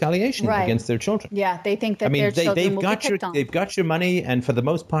retaliation against their children. Yeah, they think that their children will be picked on. They've got your money, and for the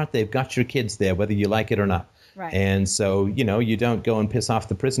most part, they've got your kids there, whether you like it or not. Right. And so, you don't go and piss off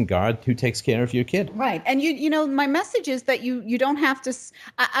the prison guard who takes care of your kid. Right. And, my message is that you don't have to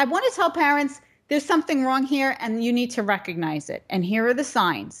I want to tell parents there's something wrong here and you need to recognize it. And here are the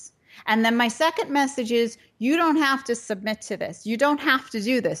signs. And then my second message is you don't have to submit to this. You don't have to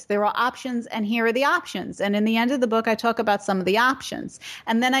do this. There are options, and here are the options. And in the end of the book, I talk about some of the options.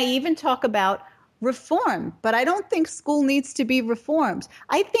 And then I even talk about reform. But I don't think school needs to be reformed.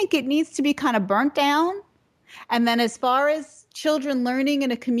 I think it needs to be kind of burnt down. And then as far as children learning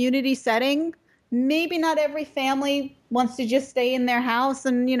in a community setting, maybe not every family wants to just stay in their house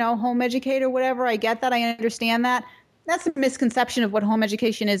and, home educate or whatever. I get that. I understand that. That's a misconception of what home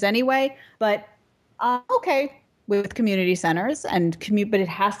education is anyway. But okay with community centers but it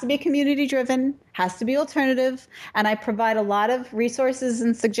has to be community driven, has to be alternative. And I provide a lot of resources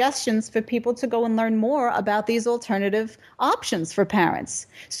and suggestions for people to go and learn more about these alternative options for parents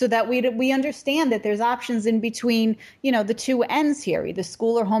so that we understand that there's options in between, the two ends here, either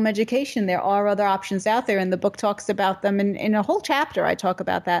school or home education. There are other options out there, and the book talks about them in a whole chapter. I talk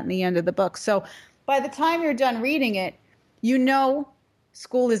about that in the end of the book. So by the time you're done reading it,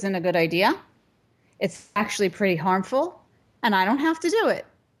 school isn't a good idea. It's actually pretty harmful, and I don't have to do it.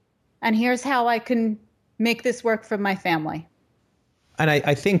 And here's how I can make this work for my family. And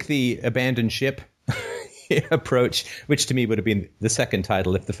I think the abandoned ship approach, which to me would have been the second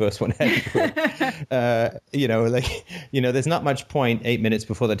title if the first one hadn't worked. There's not much point 8 minutes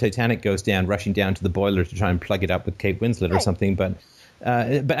before the Titanic goes down, rushing down to the boiler to try and plug it up with Kate Winslet or something. But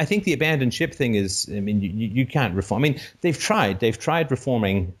I think the abandoned ship thing is, I mean, you can't reform. I mean, they've tried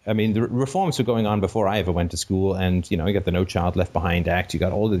reforming. I mean, the reforms were going on before I ever went to school. And, you got the No Child Left Behind Act. You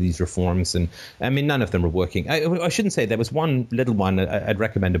got all of these reforms. And I mean, none of them were working. I shouldn't say there was one little one. I'd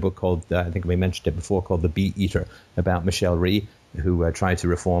recommend a book called, I think we mentioned it before, called The Bee Eater, about Michelle Rhee, who tried to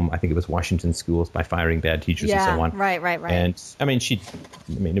reform, I think it was Washington schools by firing bad teachers and so on. Right. And I mean,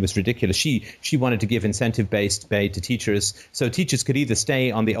 it was ridiculous. She wanted to give incentive-based pay to teachers, so teachers could either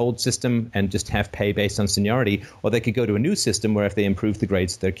stay on the old system and just have pay based on seniority, or they could go to a new system where if they improved the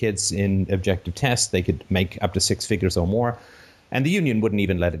grades of their kids in objective tests, they could make up to six figures or more. And the union wouldn't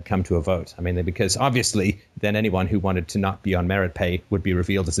even let it come to a vote. I mean, because obviously then anyone who wanted to not be on merit pay would be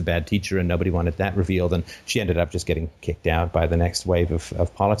revealed as a bad teacher, and nobody wanted that revealed. And she ended up just getting kicked out by the next wave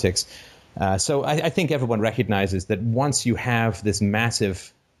of politics. So I think everyone recognizes that once you have this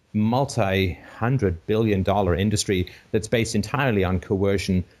massive multi-$100 billion industry that's based entirely on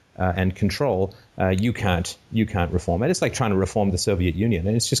coercion and control, you can't reform it. It's like trying to reform the Soviet Union,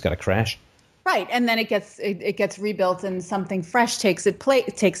 and it's just got to crash. Right, and then it gets rebuilt, and something fresh takes its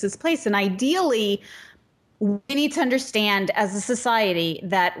place. And ideally, we need to understand as a society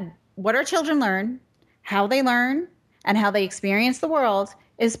that what our children learn, and how they experience the world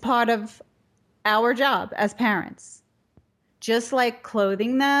is part of our job as parents. Just like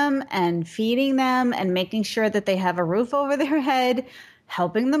clothing them and feeding them and making sure that they have a roof over their head,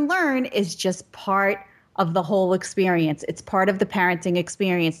 helping them learn is just part of the whole experience. It's part of the parenting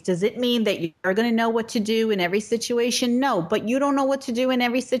experience. Does it mean that you're going to know what to do in every situation? No, but you don't know what to do in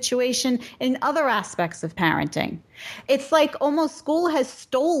every situation in other aspects of parenting. It's like almost school has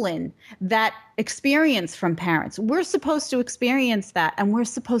stolen that experience from parents. We're supposed to experience that, and we're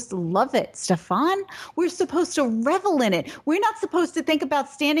supposed to love it, Stefan. We're supposed to revel in it. We're not supposed to think about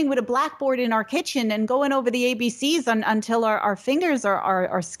standing with a blackboard in our kitchen and going over the ABCs until our fingers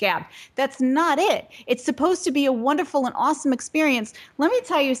are scabbed. That's not it. It's supposed to be a wonderful and awesome experience. Let me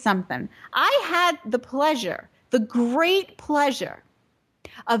tell you something. I had the great pleasure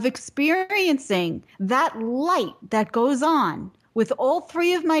of experiencing that light that goes on with all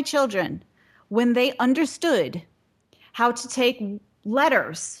three of my children when they understood how to take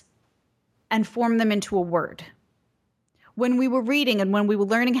letters and form them into a word. When we were reading and when we were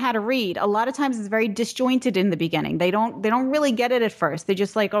learning how to read, a lot of times it's very disjointed in the beginning. They don't really get it at first. They're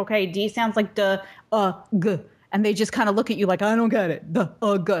just like, okay, D sounds like the, g. And they just kind of look at you like, I don't get it, the,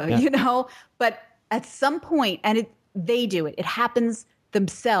 g, But at some point, and they do it. It happens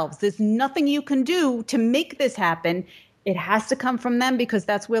themselves. There's nothing you can do to make this happen. It has to come from them because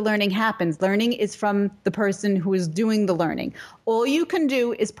that's where learning happens. Learning is from the person who is doing the learning. All you can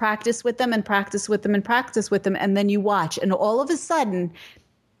do is practice with them and practice with them and practice with them, and then you watch. And all of a sudden,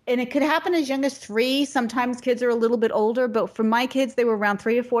 and it could happen as young as 3. Sometimes kids are a little bit older, but for my kids, they were around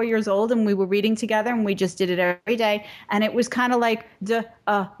 3 or 4 years old, and we were reading together, and we just did it every day. And it was kind of like, d,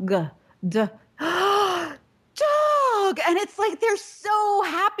 g, d, dog. And it's like they're so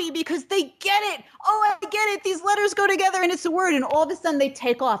happy because they get it. Oh, I get it. These letters go together and it's a word. And all of a sudden they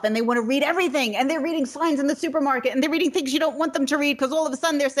take off and they want to read everything. And they're reading signs in the supermarket and they're reading things you don't want them to read because all of a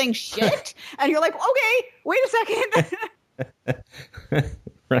sudden they're saying shit. And you're like, okay, wait a second.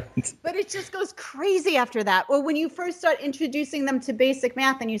 Right. But it just goes crazy after that. Or when you first start introducing them to basic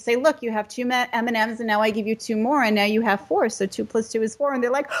math and you say, look, you have 2 M&Ms and now I give you 2 more and now you have 4. So 2 + 2 is 4. And they're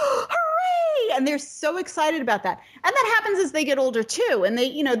like, oh, hooray! And they're so excited about that. And that happens as they get older too. And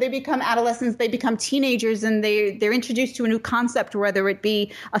they become adolescents, they become teenagers, and they're introduced to a new concept, whether it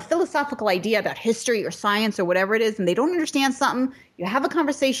be a philosophical idea about history or science or whatever it is, and they don't understand something. You have a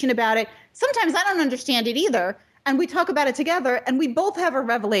conversation about it. Sometimes I don't understand it either. And we talk about it together, and we both have a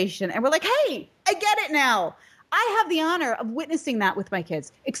revelation. And we're like, hey, I get it now. I have the honor of witnessing that with my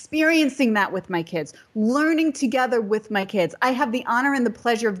kids, experiencing that with my kids, learning together with my kids. I have the honor and the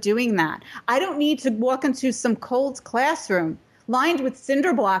pleasure of doing that. I don't need to walk into some cold classroom lined with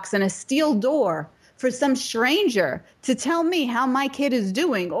cinder blocks and a steel door for some stranger to tell me how my kid is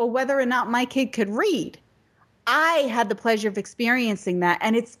doing or whether or not my kid could read. I had the pleasure of experiencing that,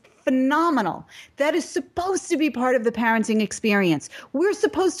 and it's phenomenal. That is supposed to be part of the parenting experience. We're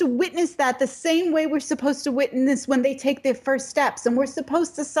supposed to witness that the same way we're supposed to witness when they take their first steps, and we're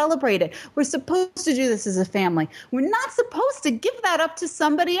supposed to celebrate it. We're supposed to do this as a family. We're not supposed to give that up to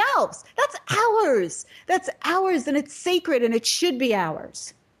somebody else. That's ours. That's ours, and it's sacred, and it should be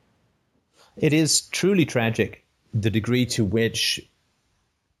ours. It is truly tragic, the degree to which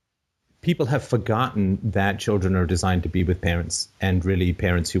people have forgotten that children are designed to be with parents, and really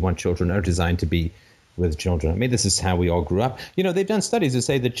parents who want children are designed to be with children. I mean, this is how we all grew up. You know, they've done studies that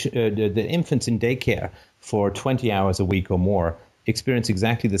say that the infants in daycare for 20 hours a week or more experience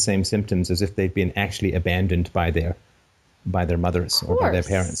exactly the same symptoms as if they've been actually abandoned by their mothers or by their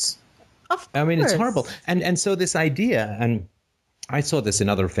parents. I mean, it's horrible. And so this idea, and I saw this in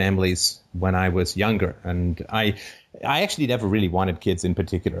other families when I was younger, and I actually never really wanted kids in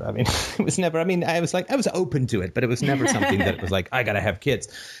particular. I mean, it was never, I mean, I was open to it, but it was never something that was like, I got to have kids,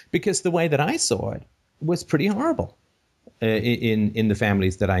 because the way that I saw it was pretty horrible in the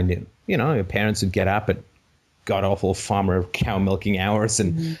families that I knew. You know, your parents would get up at god awful farmer cow milking hours,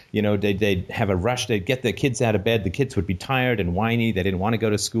 and you know, they'd have a rush. They'd get their kids out of bed. The kids would be tired and whiny. They didn't want to go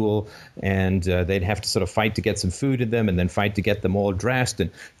to school, and they'd have to sort of fight to get some food in them, and then fight to get them all dressed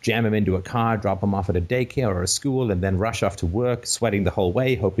and jam them into a car, drop them off at a daycare or a school, and then rush off to work, sweating the whole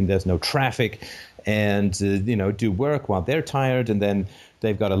way, hoping there's no traffic, and you know, do work while they're tired, and then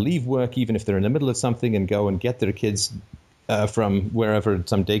they've got to leave work even if they're in the middle of something and go and get their kids from wherever,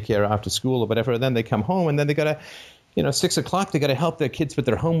 some daycare after school or whatever. And then they come home, and then they got to, you know, 6 o'clock, they got to help their kids with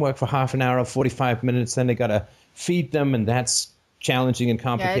their homework for half an hour or 45 minutes. Then they got to feed them, and that's challenging and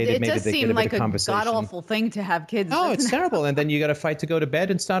complicated. Yeah, it does seem like a god-awful thing to have kids. Oh, it's terrible. And then you got to fight to go to bed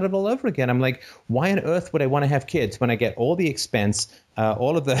and start it all over again. I'm like, why on earth would I want to have kids when I get all the expense,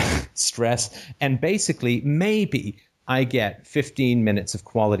 all of the stress, and basically maybe I get 15 minutes of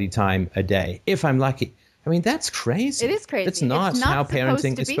quality time a day, if I'm lucky. I mean, that's crazy. It is crazy. That's not how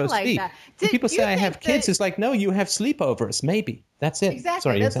parenting is supposed to be. When people say I have kids, it's like, no, you have sleepovers. Maybe. That's it. Exactly.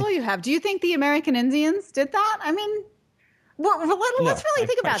 Sorry, that's all you have. Do you think the American Indians did that? I mean, let's really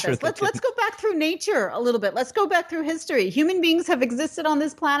think about this. Let's go back through nature a little bit. Let's go back through history. Human beings have existed on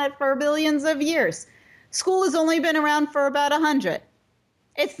this planet for billions of years. School has only been around for about 100.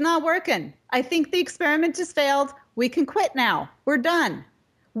 It's not working. I think the experiment just failed. We can quit now. We're done.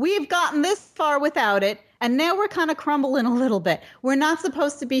 We've gotten this far without it, and now we're kind of crumbling a little bit. We're not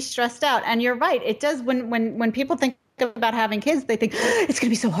supposed to be stressed out. And you're right. It does, when people think about having kids, they think, it's going to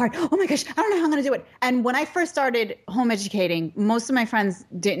be so hard. Oh my gosh, I don't know how I'm going to do it. And when I first started home educating, most of my friends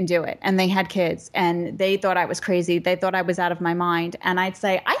didn't do it, and they had kids, and they thought I was crazy. They thought I was out of my mind. And I'd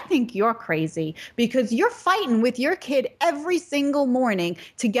say, I think you're crazy, because you're fighting with your kid every single morning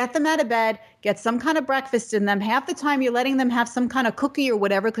to get them out of bed, get some kind of breakfast in them. Half the time you're letting them have some kind of cookie or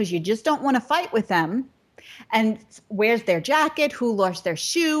whatever, because you just don't want to fight with them. And where's their jacket? Who lost their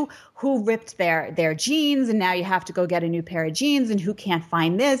shoe? Who ripped their jeans? And now you have to go get a new pair of jeans. And who can't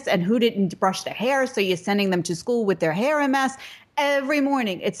find this? And who didn't brush their hair? So you're sending them to school with their hair a mess. Every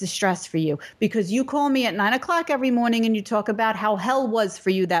morning, it's a stress for you, because you call me at 9 o'clock every morning and you talk about how hell was for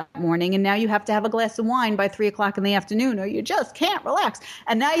you that morning. And now you have to have a glass of wine by 3 o'clock in the afternoon, or you just can't relax.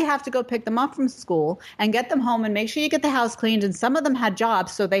 And now you have to go pick them up from school and get them home and make sure you get the house cleaned. And some of them had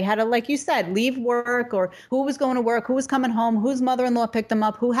jobs, so they had to, like you said, leave work, or who was going to work, who was coming home, whose mother-in-law picked them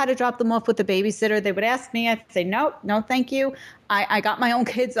up, who had to drop them off with the babysitter. They would ask me. I'd say, no, thank you. I got my own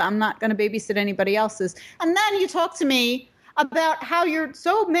kids. I'm not going to babysit anybody else's. And then you talk to me about how you're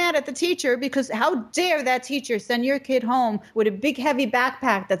so mad at the teacher, because how dare that teacher send your kid home with a big heavy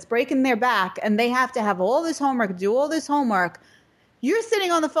backpack that's breaking their back, and they have to have all this homework, do all this homework. You're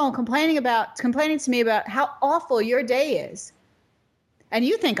sitting on the phone complaining to me about how awful your day is. And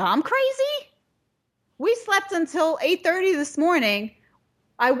you think I'm crazy? We slept until 8:30 this morning.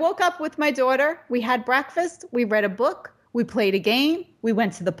 I woke up with my daughter. We had breakfast. We read a book. We played a game. We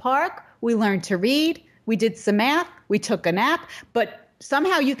went to the park. We learned to read. We did some math. We took a nap. But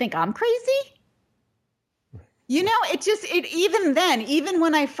somehow you think I'm crazy? You know, even then, even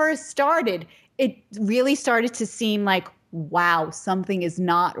when I first started, it really started to seem like, wow, something is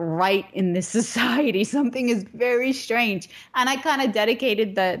not right in this society. Something is very strange. And I kind of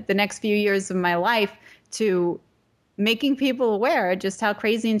dedicated the next few years of my life to making people aware just how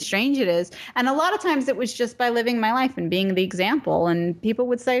crazy and strange it is. And a lot of times it was just by living my life and being the example. And people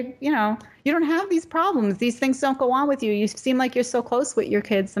would say, you know, you don't have these problems. These things don't go on with you. You seem like you're so close with your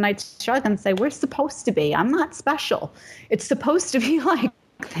kids. And I'd shrug and say, we're supposed to be. I'm not special. It's supposed to be like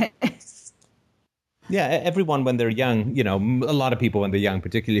this. Yeah, everyone when they're young, you know, a lot of people when they're young,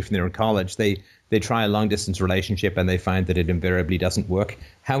 particularly if they're in college, they try a long-distance relationship and they find that it invariably doesn't work.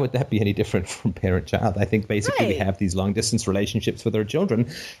 How would that be any different from parent-child? I think basically we have these long-distance relationships with our children,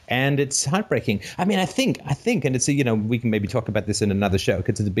 and it's heartbreaking. I mean, I think, and it's, you know, we can maybe talk about this in another show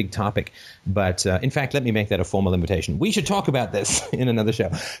because it's a big topic. But in fact, let me make that a formal invitation. We should talk about this in another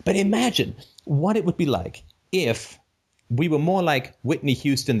show. But imagine what it would be like if we were more like Whitney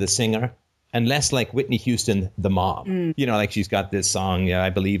Houston, the singer, and less like Whitney Houston, the mom. You know, like she's got this song, I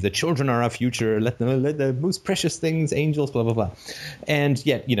believe the children are our future, let the most precious things, angels, blah, blah, blah. And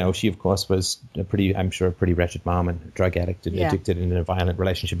yet, you know, she, of course, was a pretty wretched mom and a drug addict and addicted in a violent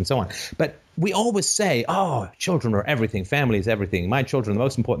relationship and so on. But we always say, oh, children are everything. Family is everything. My children are the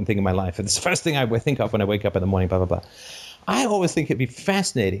most important thing in my life. It's the first thing I think of when I wake up in the morning, blah, blah, blah. I always think it'd be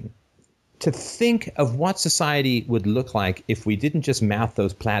fascinating to think of what society would look like if we didn't just mouth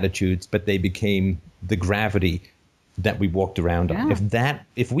those platitudes, but they became the gravity that we walked around on.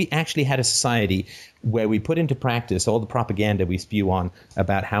 If we actually had a society where we put into practice all the propaganda we spew on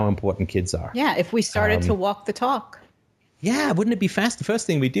about how important kids are. Yeah, if we started to walk the talk. Yeah, wouldn't it be fast? The first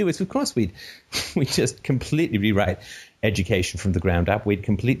thing we do is, of course, we just completely rewrite education from the ground up. We'd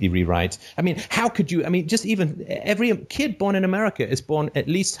completely rewrite. I mean, how could you? I mean, just even every kid born in America is born at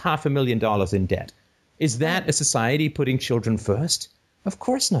least $500,000 in debt. Is that a society putting children first? Of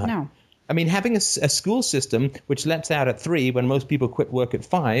course not. No. I mean, having a school system which lets out at 3 when most people quit work at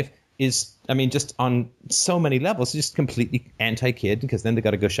 5 is, I mean, just on so many levels, just completely anti-kid, because then they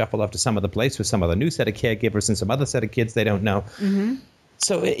got to go shuffle off to some other place with some other new set of caregivers and some other set of kids they don't know. Mm-hmm.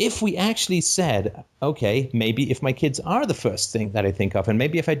 So if we actually said, okay, maybe if my kids are the first thing that I think of, and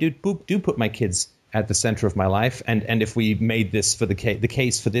maybe if I do put my kids at the center of my life, and if we made this for the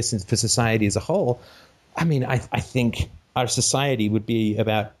case for this and for society as a whole, I mean, I think our society would be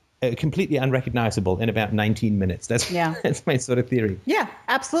about completely unrecognizable in about 19 minutes. That's my sort of theory. Yeah,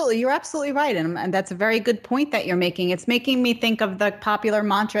 absolutely. You're absolutely right. And that's a very good point that you're making. It's making me think of the popular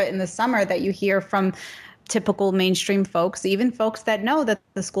mantra in the summer that you hear from typical mainstream folks, even folks that know that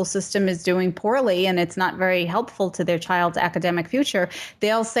the school system is doing poorly and it's not very helpful to their child's academic future.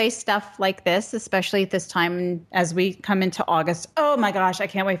 They'll say stuff like this, especially at this time as we come into August. Oh my gosh, I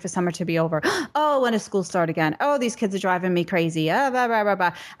can't wait for summer to be over. Oh, when does school start again? Oh, these kids are driving me crazy. Blah, blah, blah,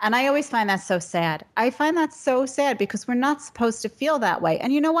 blah. And I always find that so sad. I find that so sad because we're not supposed to feel that way.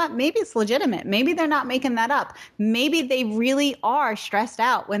 And you know what? Maybe it's legitimate. Maybe they're not making that up. Maybe they really are stressed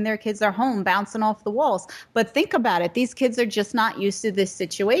out when their kids are home bouncing off the walls. But think about it. These kids are just not used to this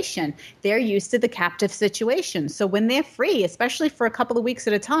situation. They're used to the captive situation. So when they're free, especially for a couple of weeks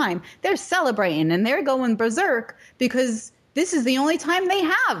at a time, they're celebrating and they're going berserk because this is the only time they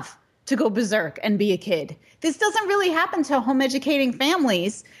have to go berserk and be a kid. This doesn't really happen to home educating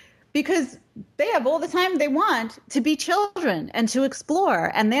families because they have all the time they want to be children and to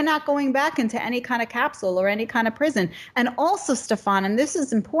explore. And they're not going back into any kind of capsule or any kind of prison. And also, Stefan, and this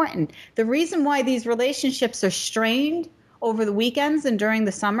is important, the reason why these relationships are strained over the weekends and during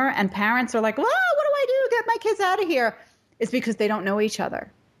the summer and parents are like, well, what do I do? Get my kids out of here, is because they don't know each other.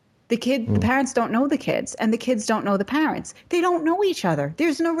 The parents don't know the kids and the kids don't know the parents. They don't know each other.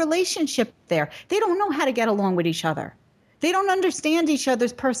 There's no relationship there. They don't know how to get along with each other. They don't understand each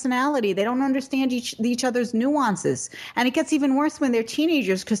other's personality. They don't understand each other's nuances. And it gets even worse when they're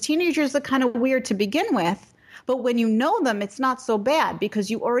teenagers, because teenagers are kind of weird to begin with. But when you know them, it's not so bad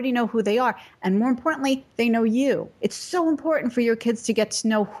because you already know who they are. And more importantly, they know you. It's so important for your kids to get to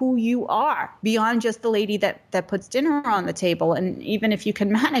know who you are beyond just the lady that puts dinner on the table. And even if you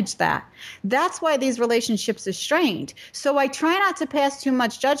can manage that, that's why these relationships are strained. So I try not to pass too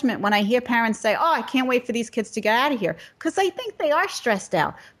much judgment when I hear parents say, oh, I can't wait for these kids to get out of here, because I think they are stressed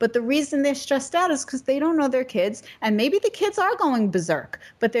out. But the reason they're stressed out is because they don't know their kids. And maybe the kids are going berserk,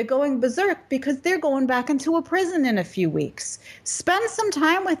 but they're going berserk because they're going back into a prison in a few weeks. Spend some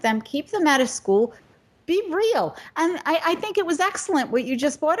time with them, keep them out of school, be real. And I think it was excellent what you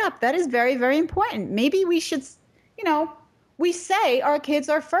just brought up. That is very, very important. Maybe we should, we say our kids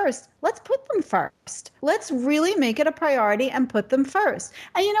are first. Let's put them first. Let's really make it a priority and put them first.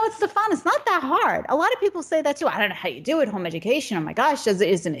 And it's Stefan, it's not that hard. A lot of people say that too. I don't know how you do it, home education. Oh my gosh,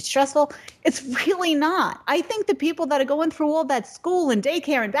 isn't it stressful? It's really not. I think the people that are going through all that school and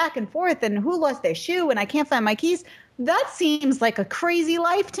daycare and back and forth and who lost their shoe and I can't find my keys, that seems like a crazy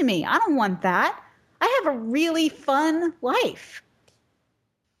life to me. I don't want that. I have a really fun life.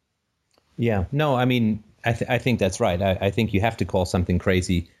 Yeah, no, I mean, I think that's right. I think you have to call something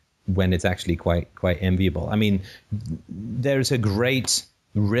crazy when it's actually quite enviable. I mean, there's a great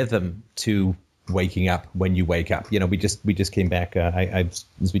rhythm to waking up when you wake up. We just came back. As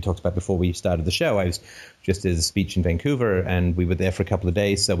we talked about before we started the show, I was just at a speech in Vancouver, and we were there for a couple of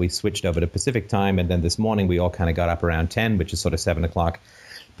days. So we switched over to Pacific time, and then this morning we all kind of got up around 10, which is sort of 7 o'clock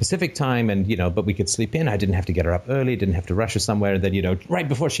Pacific time, and but we could sleep in. I didn't have to get her up early, didn't have to rush her somewhere. And then right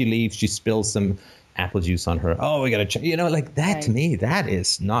before she leaves, she spills some apple juice on her. Oh, we got to like that. Right. To me, that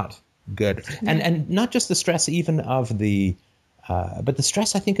is not good. Yeah. And not just the stress even of the but the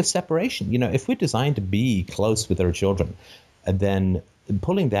stress, I think, of separation. If we're designed to be close with our children, and then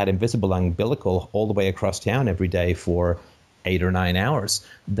pulling that invisible umbilical all the way across town every day for 8 or 9 hours,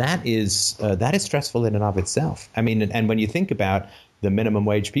 that is stressful in and of itself. I mean, and when you think about the minimum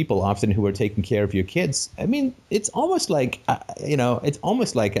wage people often who are taking care of your kids, I mean, it's almost like, it's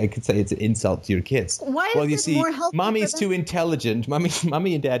almost like I could say it's an insult to your kids. Why is it more helpful? Mommy's too intelligent.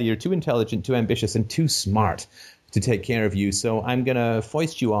 Mommy and daddy are too intelligent, too ambitious, and too smart to take care of you. So I'm going to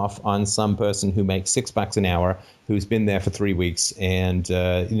foist you off on some person who makes $6 an hour, who's been there for 3 weeks. And,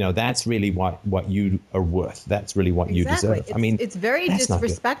 that's really what you are worth. That's really what you deserve. It's very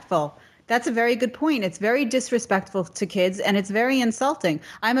disrespectful. That's a very good point. It's very disrespectful to kids, and it's very insulting.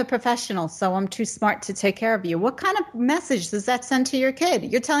 I'm a professional, so I'm too smart to take care of you. What kind of message does that send to your kid?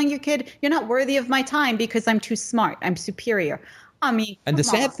 You're telling your kid, you're not worthy of my time because I'm too smart. I'm superior. I mean, and the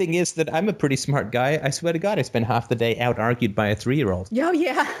sad thing is that I'm a pretty smart guy. I swear to God, I spent half the day out argued by a 3-year-old. Oh,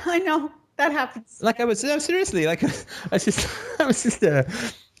 yeah, I know. That happens. Like I was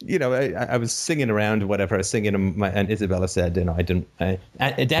singing around, whatever I was singing, and Isabella said,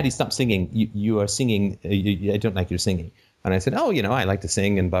 Daddy, stop singing. You are singing. I don't like your singing. And I said, I like to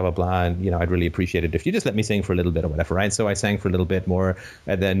sing and blah, blah, blah. And, I'd really appreciate it if you just let me sing for a little bit or whatever, right? So I sang for a little bit more.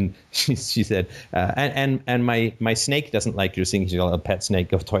 And then she said, and my snake doesn't like your singing. She's got a pet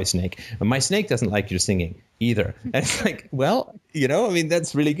snake, a toy snake. And my snake doesn't like your singing either. And it's like, well,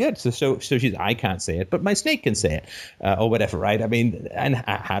 that's really good. So she's, I can't say it, but my snake can say it or whatever, right? I mean, and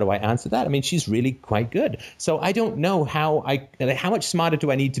how do I answer that? I mean, she's really quite good. So I don't know how much smarter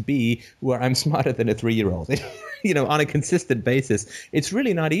do I need to be where I'm smarter than a 3-year-old? On a consistent basis, it's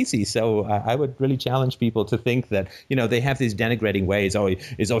really not easy. So I would really challenge people to think that, they have these denigrating ways.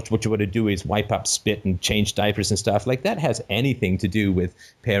 What you want to do is wipe up spit and change diapers and stuff. Like that has anything to do with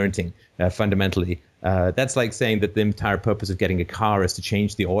parenting fundamentally. That's like saying that the entire purpose of getting a car is to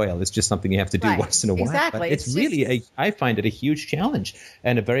change the oil. It's just something you have to do once in a while. Exactly. But it's really I find it a huge challenge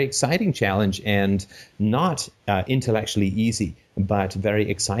and a very exciting challenge, and not intellectually easy, but very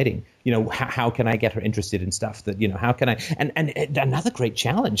exciting. How can I get her interested in stuff that, how can I, and another great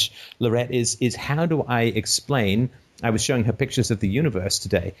challenge, Lorette, is how do I explain? I was showing her pictures of the universe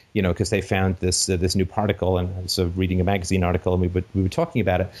today, because they found this new particle, and I was reading a magazine article, and we were talking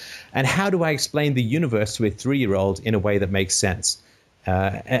about it. And how do I explain the universe to a 3-year-old in a way that makes sense?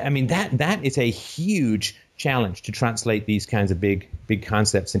 That is a huge challenge, to translate these kinds of big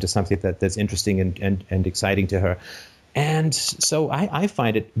concepts into something that's interesting and exciting to her. And so I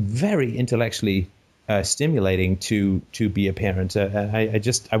find it very intellectually stimulating to be a parent.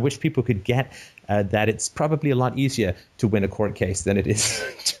 I wish people could get that it's probably a lot easier to win a court case than it is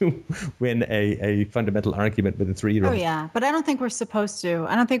to win a fundamental argument with a 3-year-old. Oh, yeah. But I don't think we're supposed to.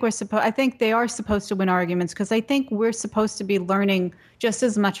 I think they are supposed to win arguments, because I think we're supposed to be learning just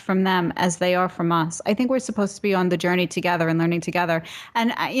as much from them as they are from us. I think we're supposed to be on the journey together and learning together.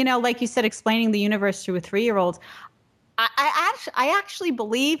 And, like you said, explaining the universe to a 3-year-old, I actually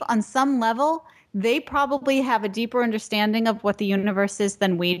believe on some level they probably have a deeper understanding of what the universe is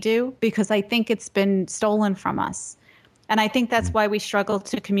than we do, because I think it's been stolen from us. And I think that's why we struggle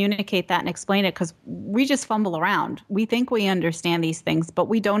to communicate that and explain it, because we just fumble around. We think we understand these things, but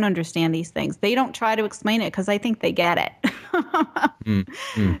we don't understand these things. They don't try to explain it because I think they get it.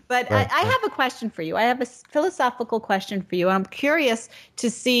 But I have a question for you. I have a philosophical question for you. And I'm curious to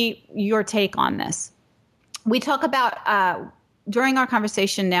see your take on this. We talk about during our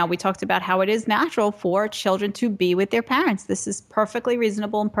conversation now, we talked about how it is natural for children to be with their parents. This is perfectly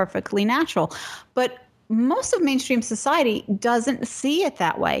reasonable and perfectly natural. But most of mainstream society doesn't see it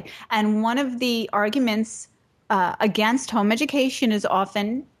that way. And one of the arguments against home education is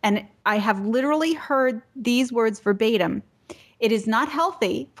often, and I have literally heard these words verbatim, it is not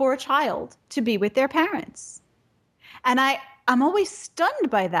healthy for a child to be with their parents. And I'm always stunned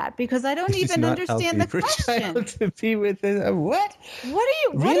by that, because I don't even understand the question. To be with what?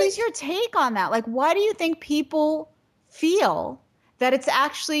 What is your take on that? Like, why do you think people feel that it's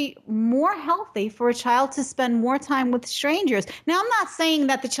actually more healthy for a child to spend more time with strangers? Now, I'm not saying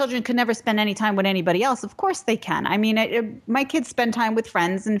that the children could never spend any time with anybody else. Of course they can. I mean, my kids spend time with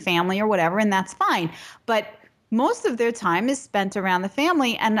friends and family or whatever, and that's fine. But most of their time is spent around the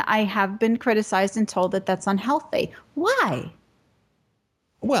family, and I have been criticized and told that that's unhealthy. Why?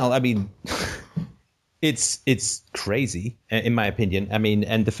 Well, I mean, it's crazy, in my opinion. I mean,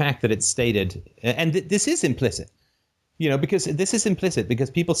 and the fact that it's stated, and this is implicit, because this is implicit,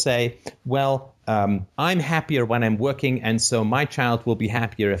 because people say, well, I'm happier when I'm working, and so my child will be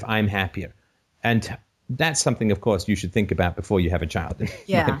happier if I'm happier. And that's something, of course, you should think about before you have a child, in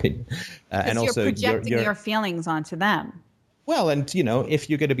my opinion. And also, you're projecting your feelings onto them. Well, and, if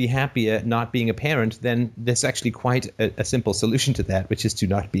you're going to be happier not being a parent, then there's actually quite a simple solution to that, which is to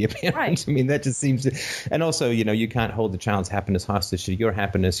not be a parent. Right. I mean, that just seems to, and also, you can't hold the child's happiness hostage to your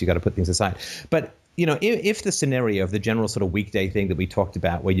happiness. You got to put things aside. But, if the scenario of the general sort of weekday thing that we talked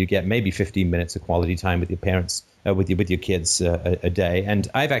about, where you get maybe 15 minutes of quality time with your parents, with your kids a day, and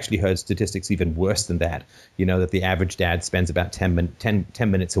I've actually heard statistics even worse than that, that the average dad spends about 10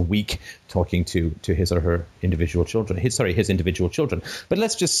 minutes a week talking to his or her individual children, his individual children. But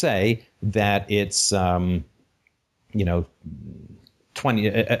let's just say that it's, 5%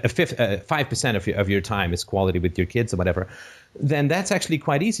 of your time is quality with your kids or whatever, then that's actually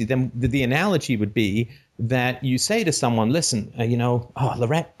quite easy. Then the analogy would be that you say to someone, listen,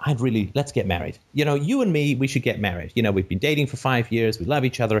 Lorette, let's get married. You and me, we should get married. We've been dating for 5 years. We love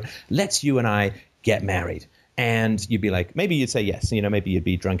each other. Let's you and I get married. And you'd be like, maybe you'd say yes. Maybe you'd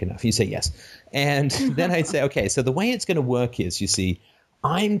be drunk enough. You say yes. And then I'd say, okay, so the way it's going to work is, you see,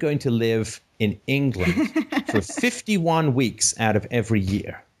 I'm going to live in England for 51 weeks out of every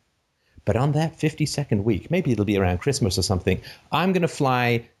year. But on that 52nd week, maybe it'll be around Christmas or something, I'm going to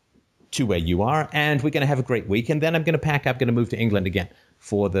fly to where you are, and we're going to have a great week. And then I'm going to pack up, going to move to England again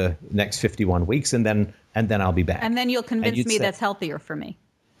for the next 51 weeks, and then I'll be back. And then you'll convince me that's healthier for me.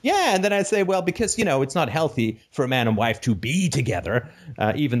 Yeah, and then I'd say, well, because, it's not healthy for a man and wife to be together,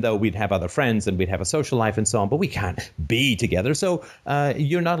 even though we'd have other friends and we'd have a social life and so on, but we can't be together. So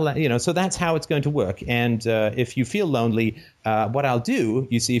you're not allowed, so that's how it's going to work. And if you feel lonely, what I'll do,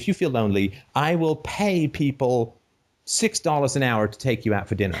 you see, if you feel lonely, I will pay people $6 an hour to take you out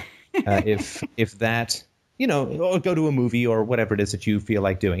for dinner. If that, or go to a movie or whatever it is that you feel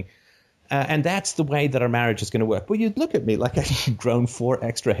like doing. And that's the way that our marriage is going to work. Well, you'd look at me like I'd grown 4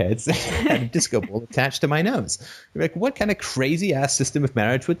 extra heads and had a disco ball attached to my nose. You're like, what kind of crazy-ass system of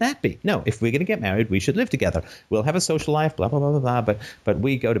marriage would that be? No, if we're going to get married, we should live together. We'll have a social life, blah, blah, blah, blah, blah. But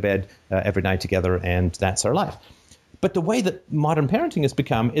we go to bed every night together, and that's our life. But the way that modern parenting has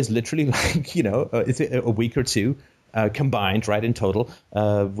become is literally like, it's a week or two combined, right, in total,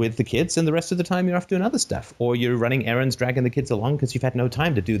 with the kids, and the rest of the time you're off doing other stuff. Or you're running errands, dragging the kids along because you've had no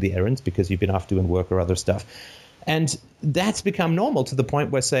time to do the errands because you've been off doing work or other stuff. And that's become normal to the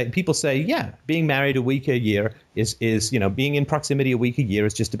point where people say, yeah, being married a week a year is being in proximity a week a year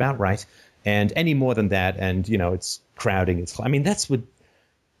is just about right. And any more than that, and, it's crowding.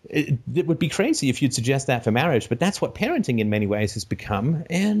 It would be crazy if you'd suggest that for marriage, but that's what parenting in many ways has become,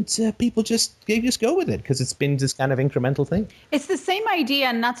 and people just go with it because it's been this kind of incremental thing. It's the same idea,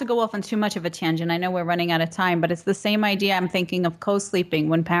 and not to go off on too much of a tangent, I know we're running out of time, but it's the same idea. I'm thinking of co-sleeping.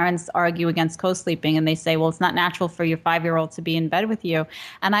 When parents argue against co-sleeping and they say, well, it's not natural for your 5-year-old to be in bed with you.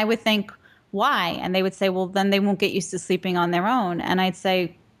 And I would think, why? And they would say, well, then they won't get used to sleeping on their own. And I'd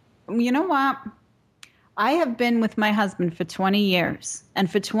say, you know what? I have been with my husband for 20 years,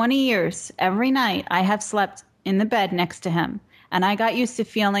 and for 20 years, every night I have slept in the bed next to him, and I got used to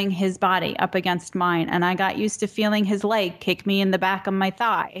feeling his body up against mine, and I got used to feeling his leg kick me in the back of my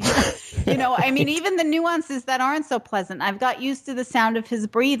thigh. Even the nuances that aren't so pleasant, I've got used to the sound of his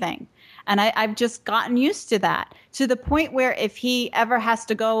breathing, and I've just gotten used to that, to the point where if he ever has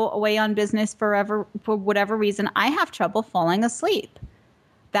to go away on business for whatever reason, I have trouble falling asleep.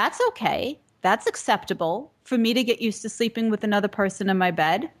 That's okay. That's acceptable for me to get used to sleeping with another person in my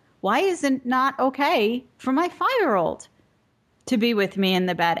bed. Why is it not okay for my 5-year-old to be with me in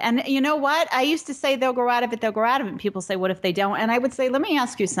the bed? And you know what? I used to say they'll grow out of it. And people say, what if they don't? And I would say, let me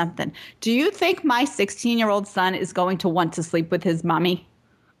ask you something. Do you think my 16-year-old son is going to want to sleep with his mommy?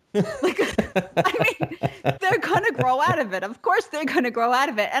 They're going to grow out of it. Of course, they're going to grow out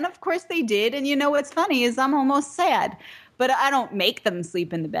of it. And of course they did. And what's funny is I'm almost sad. But I don't make them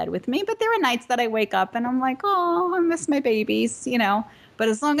sleep in the bed with me. But there are nights that I wake up and I'm like, oh, I miss my babies, But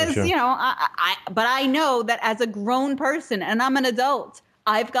as long as, sure. But I know that as a grown person, and I'm an adult,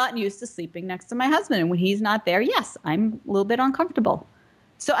 I've gotten used to sleeping next to my husband. And when he's not there, yes, I'm a little bit uncomfortable.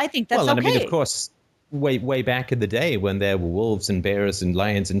 So I think that's okay. Of course, way back in the day when there were wolves and bears and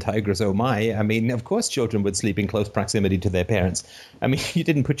lions and tigers, oh my, of course children would sleep in close proximity to their parents. You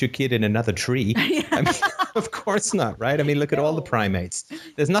didn't put your kid in another tree. Of course not, right? Look at all the primates.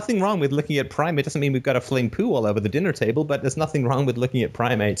 There's nothing wrong with looking at primates. It doesn't mean we've got to fling poo all over the dinner table, but there's nothing wrong with looking at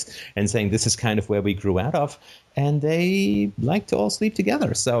primates and saying this is kind of where we grew out of. And they like to all sleep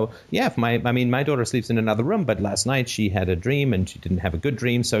together. So, yeah, my daughter sleeps in another room, but last night she had a dream and she didn't have a good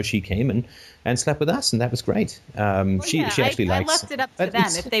dream, so she came and slept with us, and that was great. She actually likes... I left it up to them.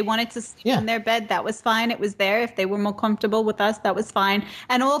 If they wanted to sleep in their bed, that was fine. It was there. If they were more comfortable with us, that was fine.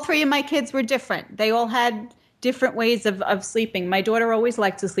 And all 3 of my kids were different. They all had different ways of sleeping. My daughter always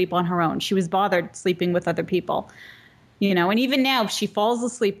liked to sleep on her own. She was bothered sleeping with other people. And even now, if she falls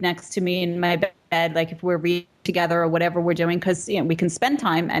asleep next to me in my bed, like if we're reading together or whatever we're doing, because we can spend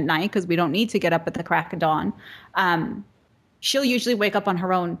time at night because we don't need to get up at the crack of dawn. She'll usually wake up on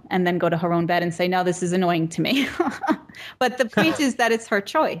her own and then go to her own bed and say, no, this is annoying to me. But the point is that it's her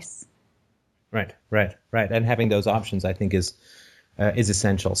choice. Right. And having those options, I think, is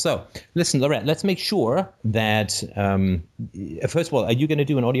essential. So, listen, Laurette, let's make sure that, first of all, are you going to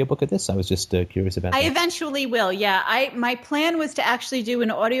do an audiobook of this? I was just curious about that. I eventually will, yeah. My plan was to actually do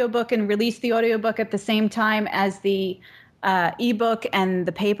an audiobook and release the audiobook at the same time as the ebook and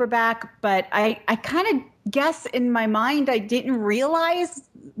the paperback, but I kind of guess in my mind I didn't realize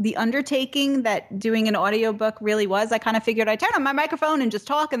the undertaking that doing an audiobook really was. I kind of figured I'd turn on my microphone and just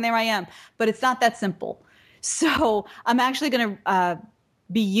talk and there I am, but it's not that simple. So I'm actually going to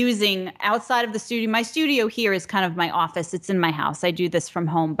be using outside of the studio. My studio here is kind of my office. It's in my house. I do this from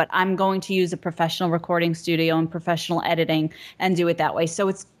home, but I'm going to use a professional recording studio and professional editing and do it that way. So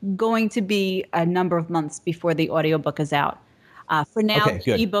it's going to be a number of months before the audiobook is out. For now,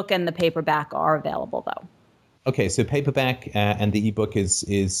 the ebook and the paperback are available, though. Okay, so paperback and the ebook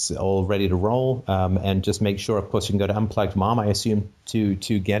is all ready to roll. And just make sure, of course, you can go to Unplugged Mom, I assume, to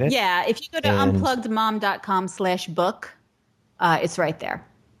get it. Yeah, if you go to unpluggedmom.com/book, it's right there.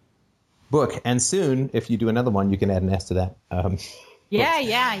 Book. And soon, if you do another one, you can add an S to that.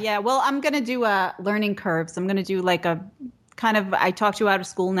 Yeah. Well, I'm going to do learning curves. I'm going to do like a kind of, I talked you out of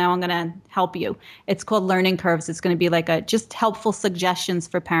school, now I'm going to help you. It's called Learning Curves. It's going to be like just helpful suggestions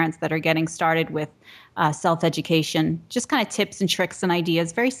for parents that are getting started with self-education, just kind of tips and tricks and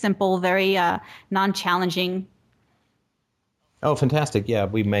ideas. Very simple, very non-challenging. Oh, fantastic. Yeah,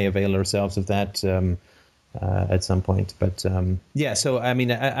 we may avail ourselves of that at some point. But yeah, so I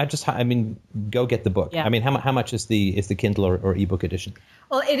mean, go get the book. Yeah. I mean, how much is the Kindle or ebook edition?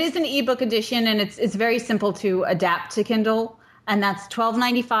 Well, it is an ebook edition, and it's very simple to adapt to Kindle, and that's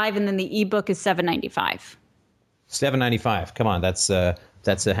 $12.95, and then the ebook is $7.95. $7.95. Come on, that's a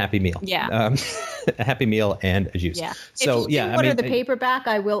happy meal. Yeah, a happy meal and a juice. Yeah. So if you order the paperback,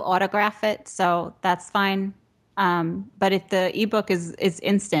 I will autograph it, so that's fine. But if the ebook is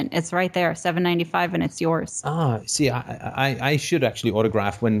instant, it's right there, $7.95, and it's yours. See, I should actually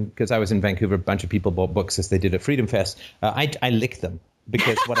autograph because I was in Vancouver, a bunch of people bought books as they did at Freedom Fest. I lick them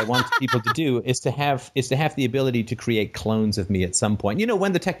because what I want people to do is to have the ability to create clones of me at some point.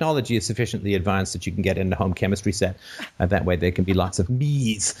 When the technology is sufficiently advanced that you can get in a home chemistry set, that way there can be lots of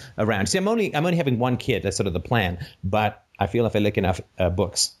me's around. See, I'm only having one kid. That's sort of the plan, but I feel if I lick enough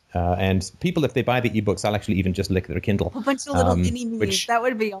books. And people, if they buy the ebooks, I'll actually even just lick their Kindle. A bunch of little mini-me's. That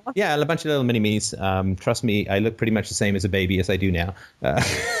would be awesome. Yeah, a bunch of little mini-me's. Trust me, I look pretty much the same as a baby as I do now.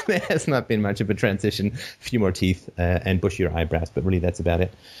 There has not been much of a transition. A few more teeth and bushier eyebrows, but really that's about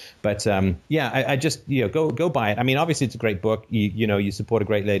it. But I just go buy it. I mean, obviously it's a great book. You support a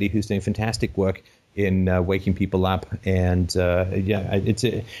great lady who's doing fantastic work in waking people up, and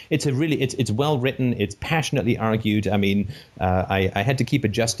it's well written. It's passionately argued. I mean, I had to keep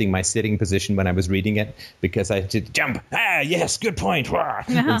adjusting my sitting position when I was reading it because I had to jump. Yes, good point.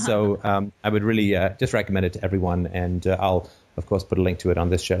 And so I would really just recommend it to everyone, and I'll of course put a link to it on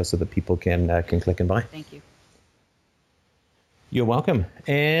this show so that people can click and buy. Thank you. You're welcome.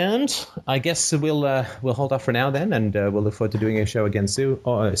 And I guess we'll hold off for now then, and we'll look forward to doing a show again soon.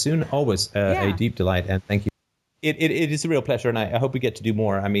 Always a deep delight, and thank you. It is a real pleasure, and I hope we get to do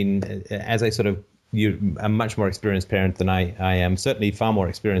more. I mean, as you're a much more experienced parent than I am, certainly far more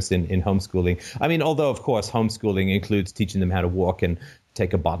experienced in homeschooling. I mean, although, of course, homeschooling includes teaching them how to walk and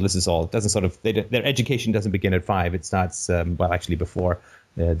take a bottle. This is all. It doesn't their education doesn't begin at 5. It starts, actually before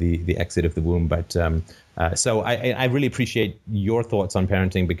the exit of the womb. But so I really appreciate your thoughts on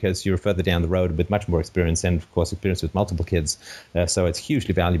parenting because you're further down the road with much more experience and, of course, experience with multiple kids. So it's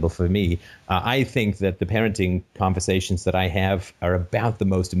hugely valuable for me. I think that the parenting conversations that I have are about the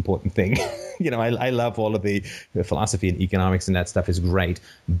most important thing. I love all of the philosophy and economics, and that stuff is great.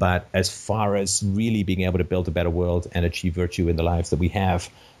 But as far as really being able to build a better world and achieve virtue in the lives that we have,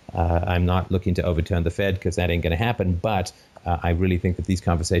 I'm not looking to overturn the Fed because that ain't going to happen. But I really think that these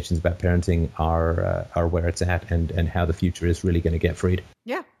conversations about parenting are where it's at and how the future is really going to get freed.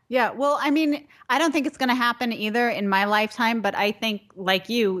 Yeah. Yeah. Well, I mean, I don't think it's going to happen either in my lifetime, but I think like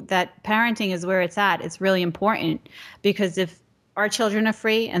you, that parenting is where it's at. It's really important because if our children are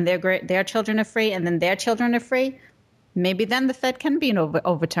free and their children are free and then their children are free, maybe then the Fed can be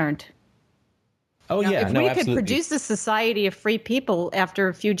overturned. Oh, yeah. If we could produce a society of free people after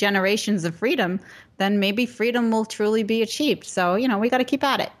a few generations of freedom, then maybe freedom will truly be achieved. So, we got to keep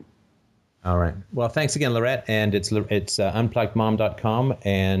at it. All right. Well, thanks again, Lorette. And it's unpluggedmom.com.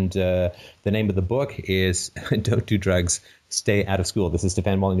 And the name of the book is Don't Do Drugs, Stay Out of School. This is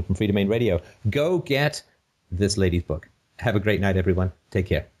Stefan Molyneux from Freedomain Radio. Go get this lady's book. Have a great night, everyone. Take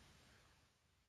care.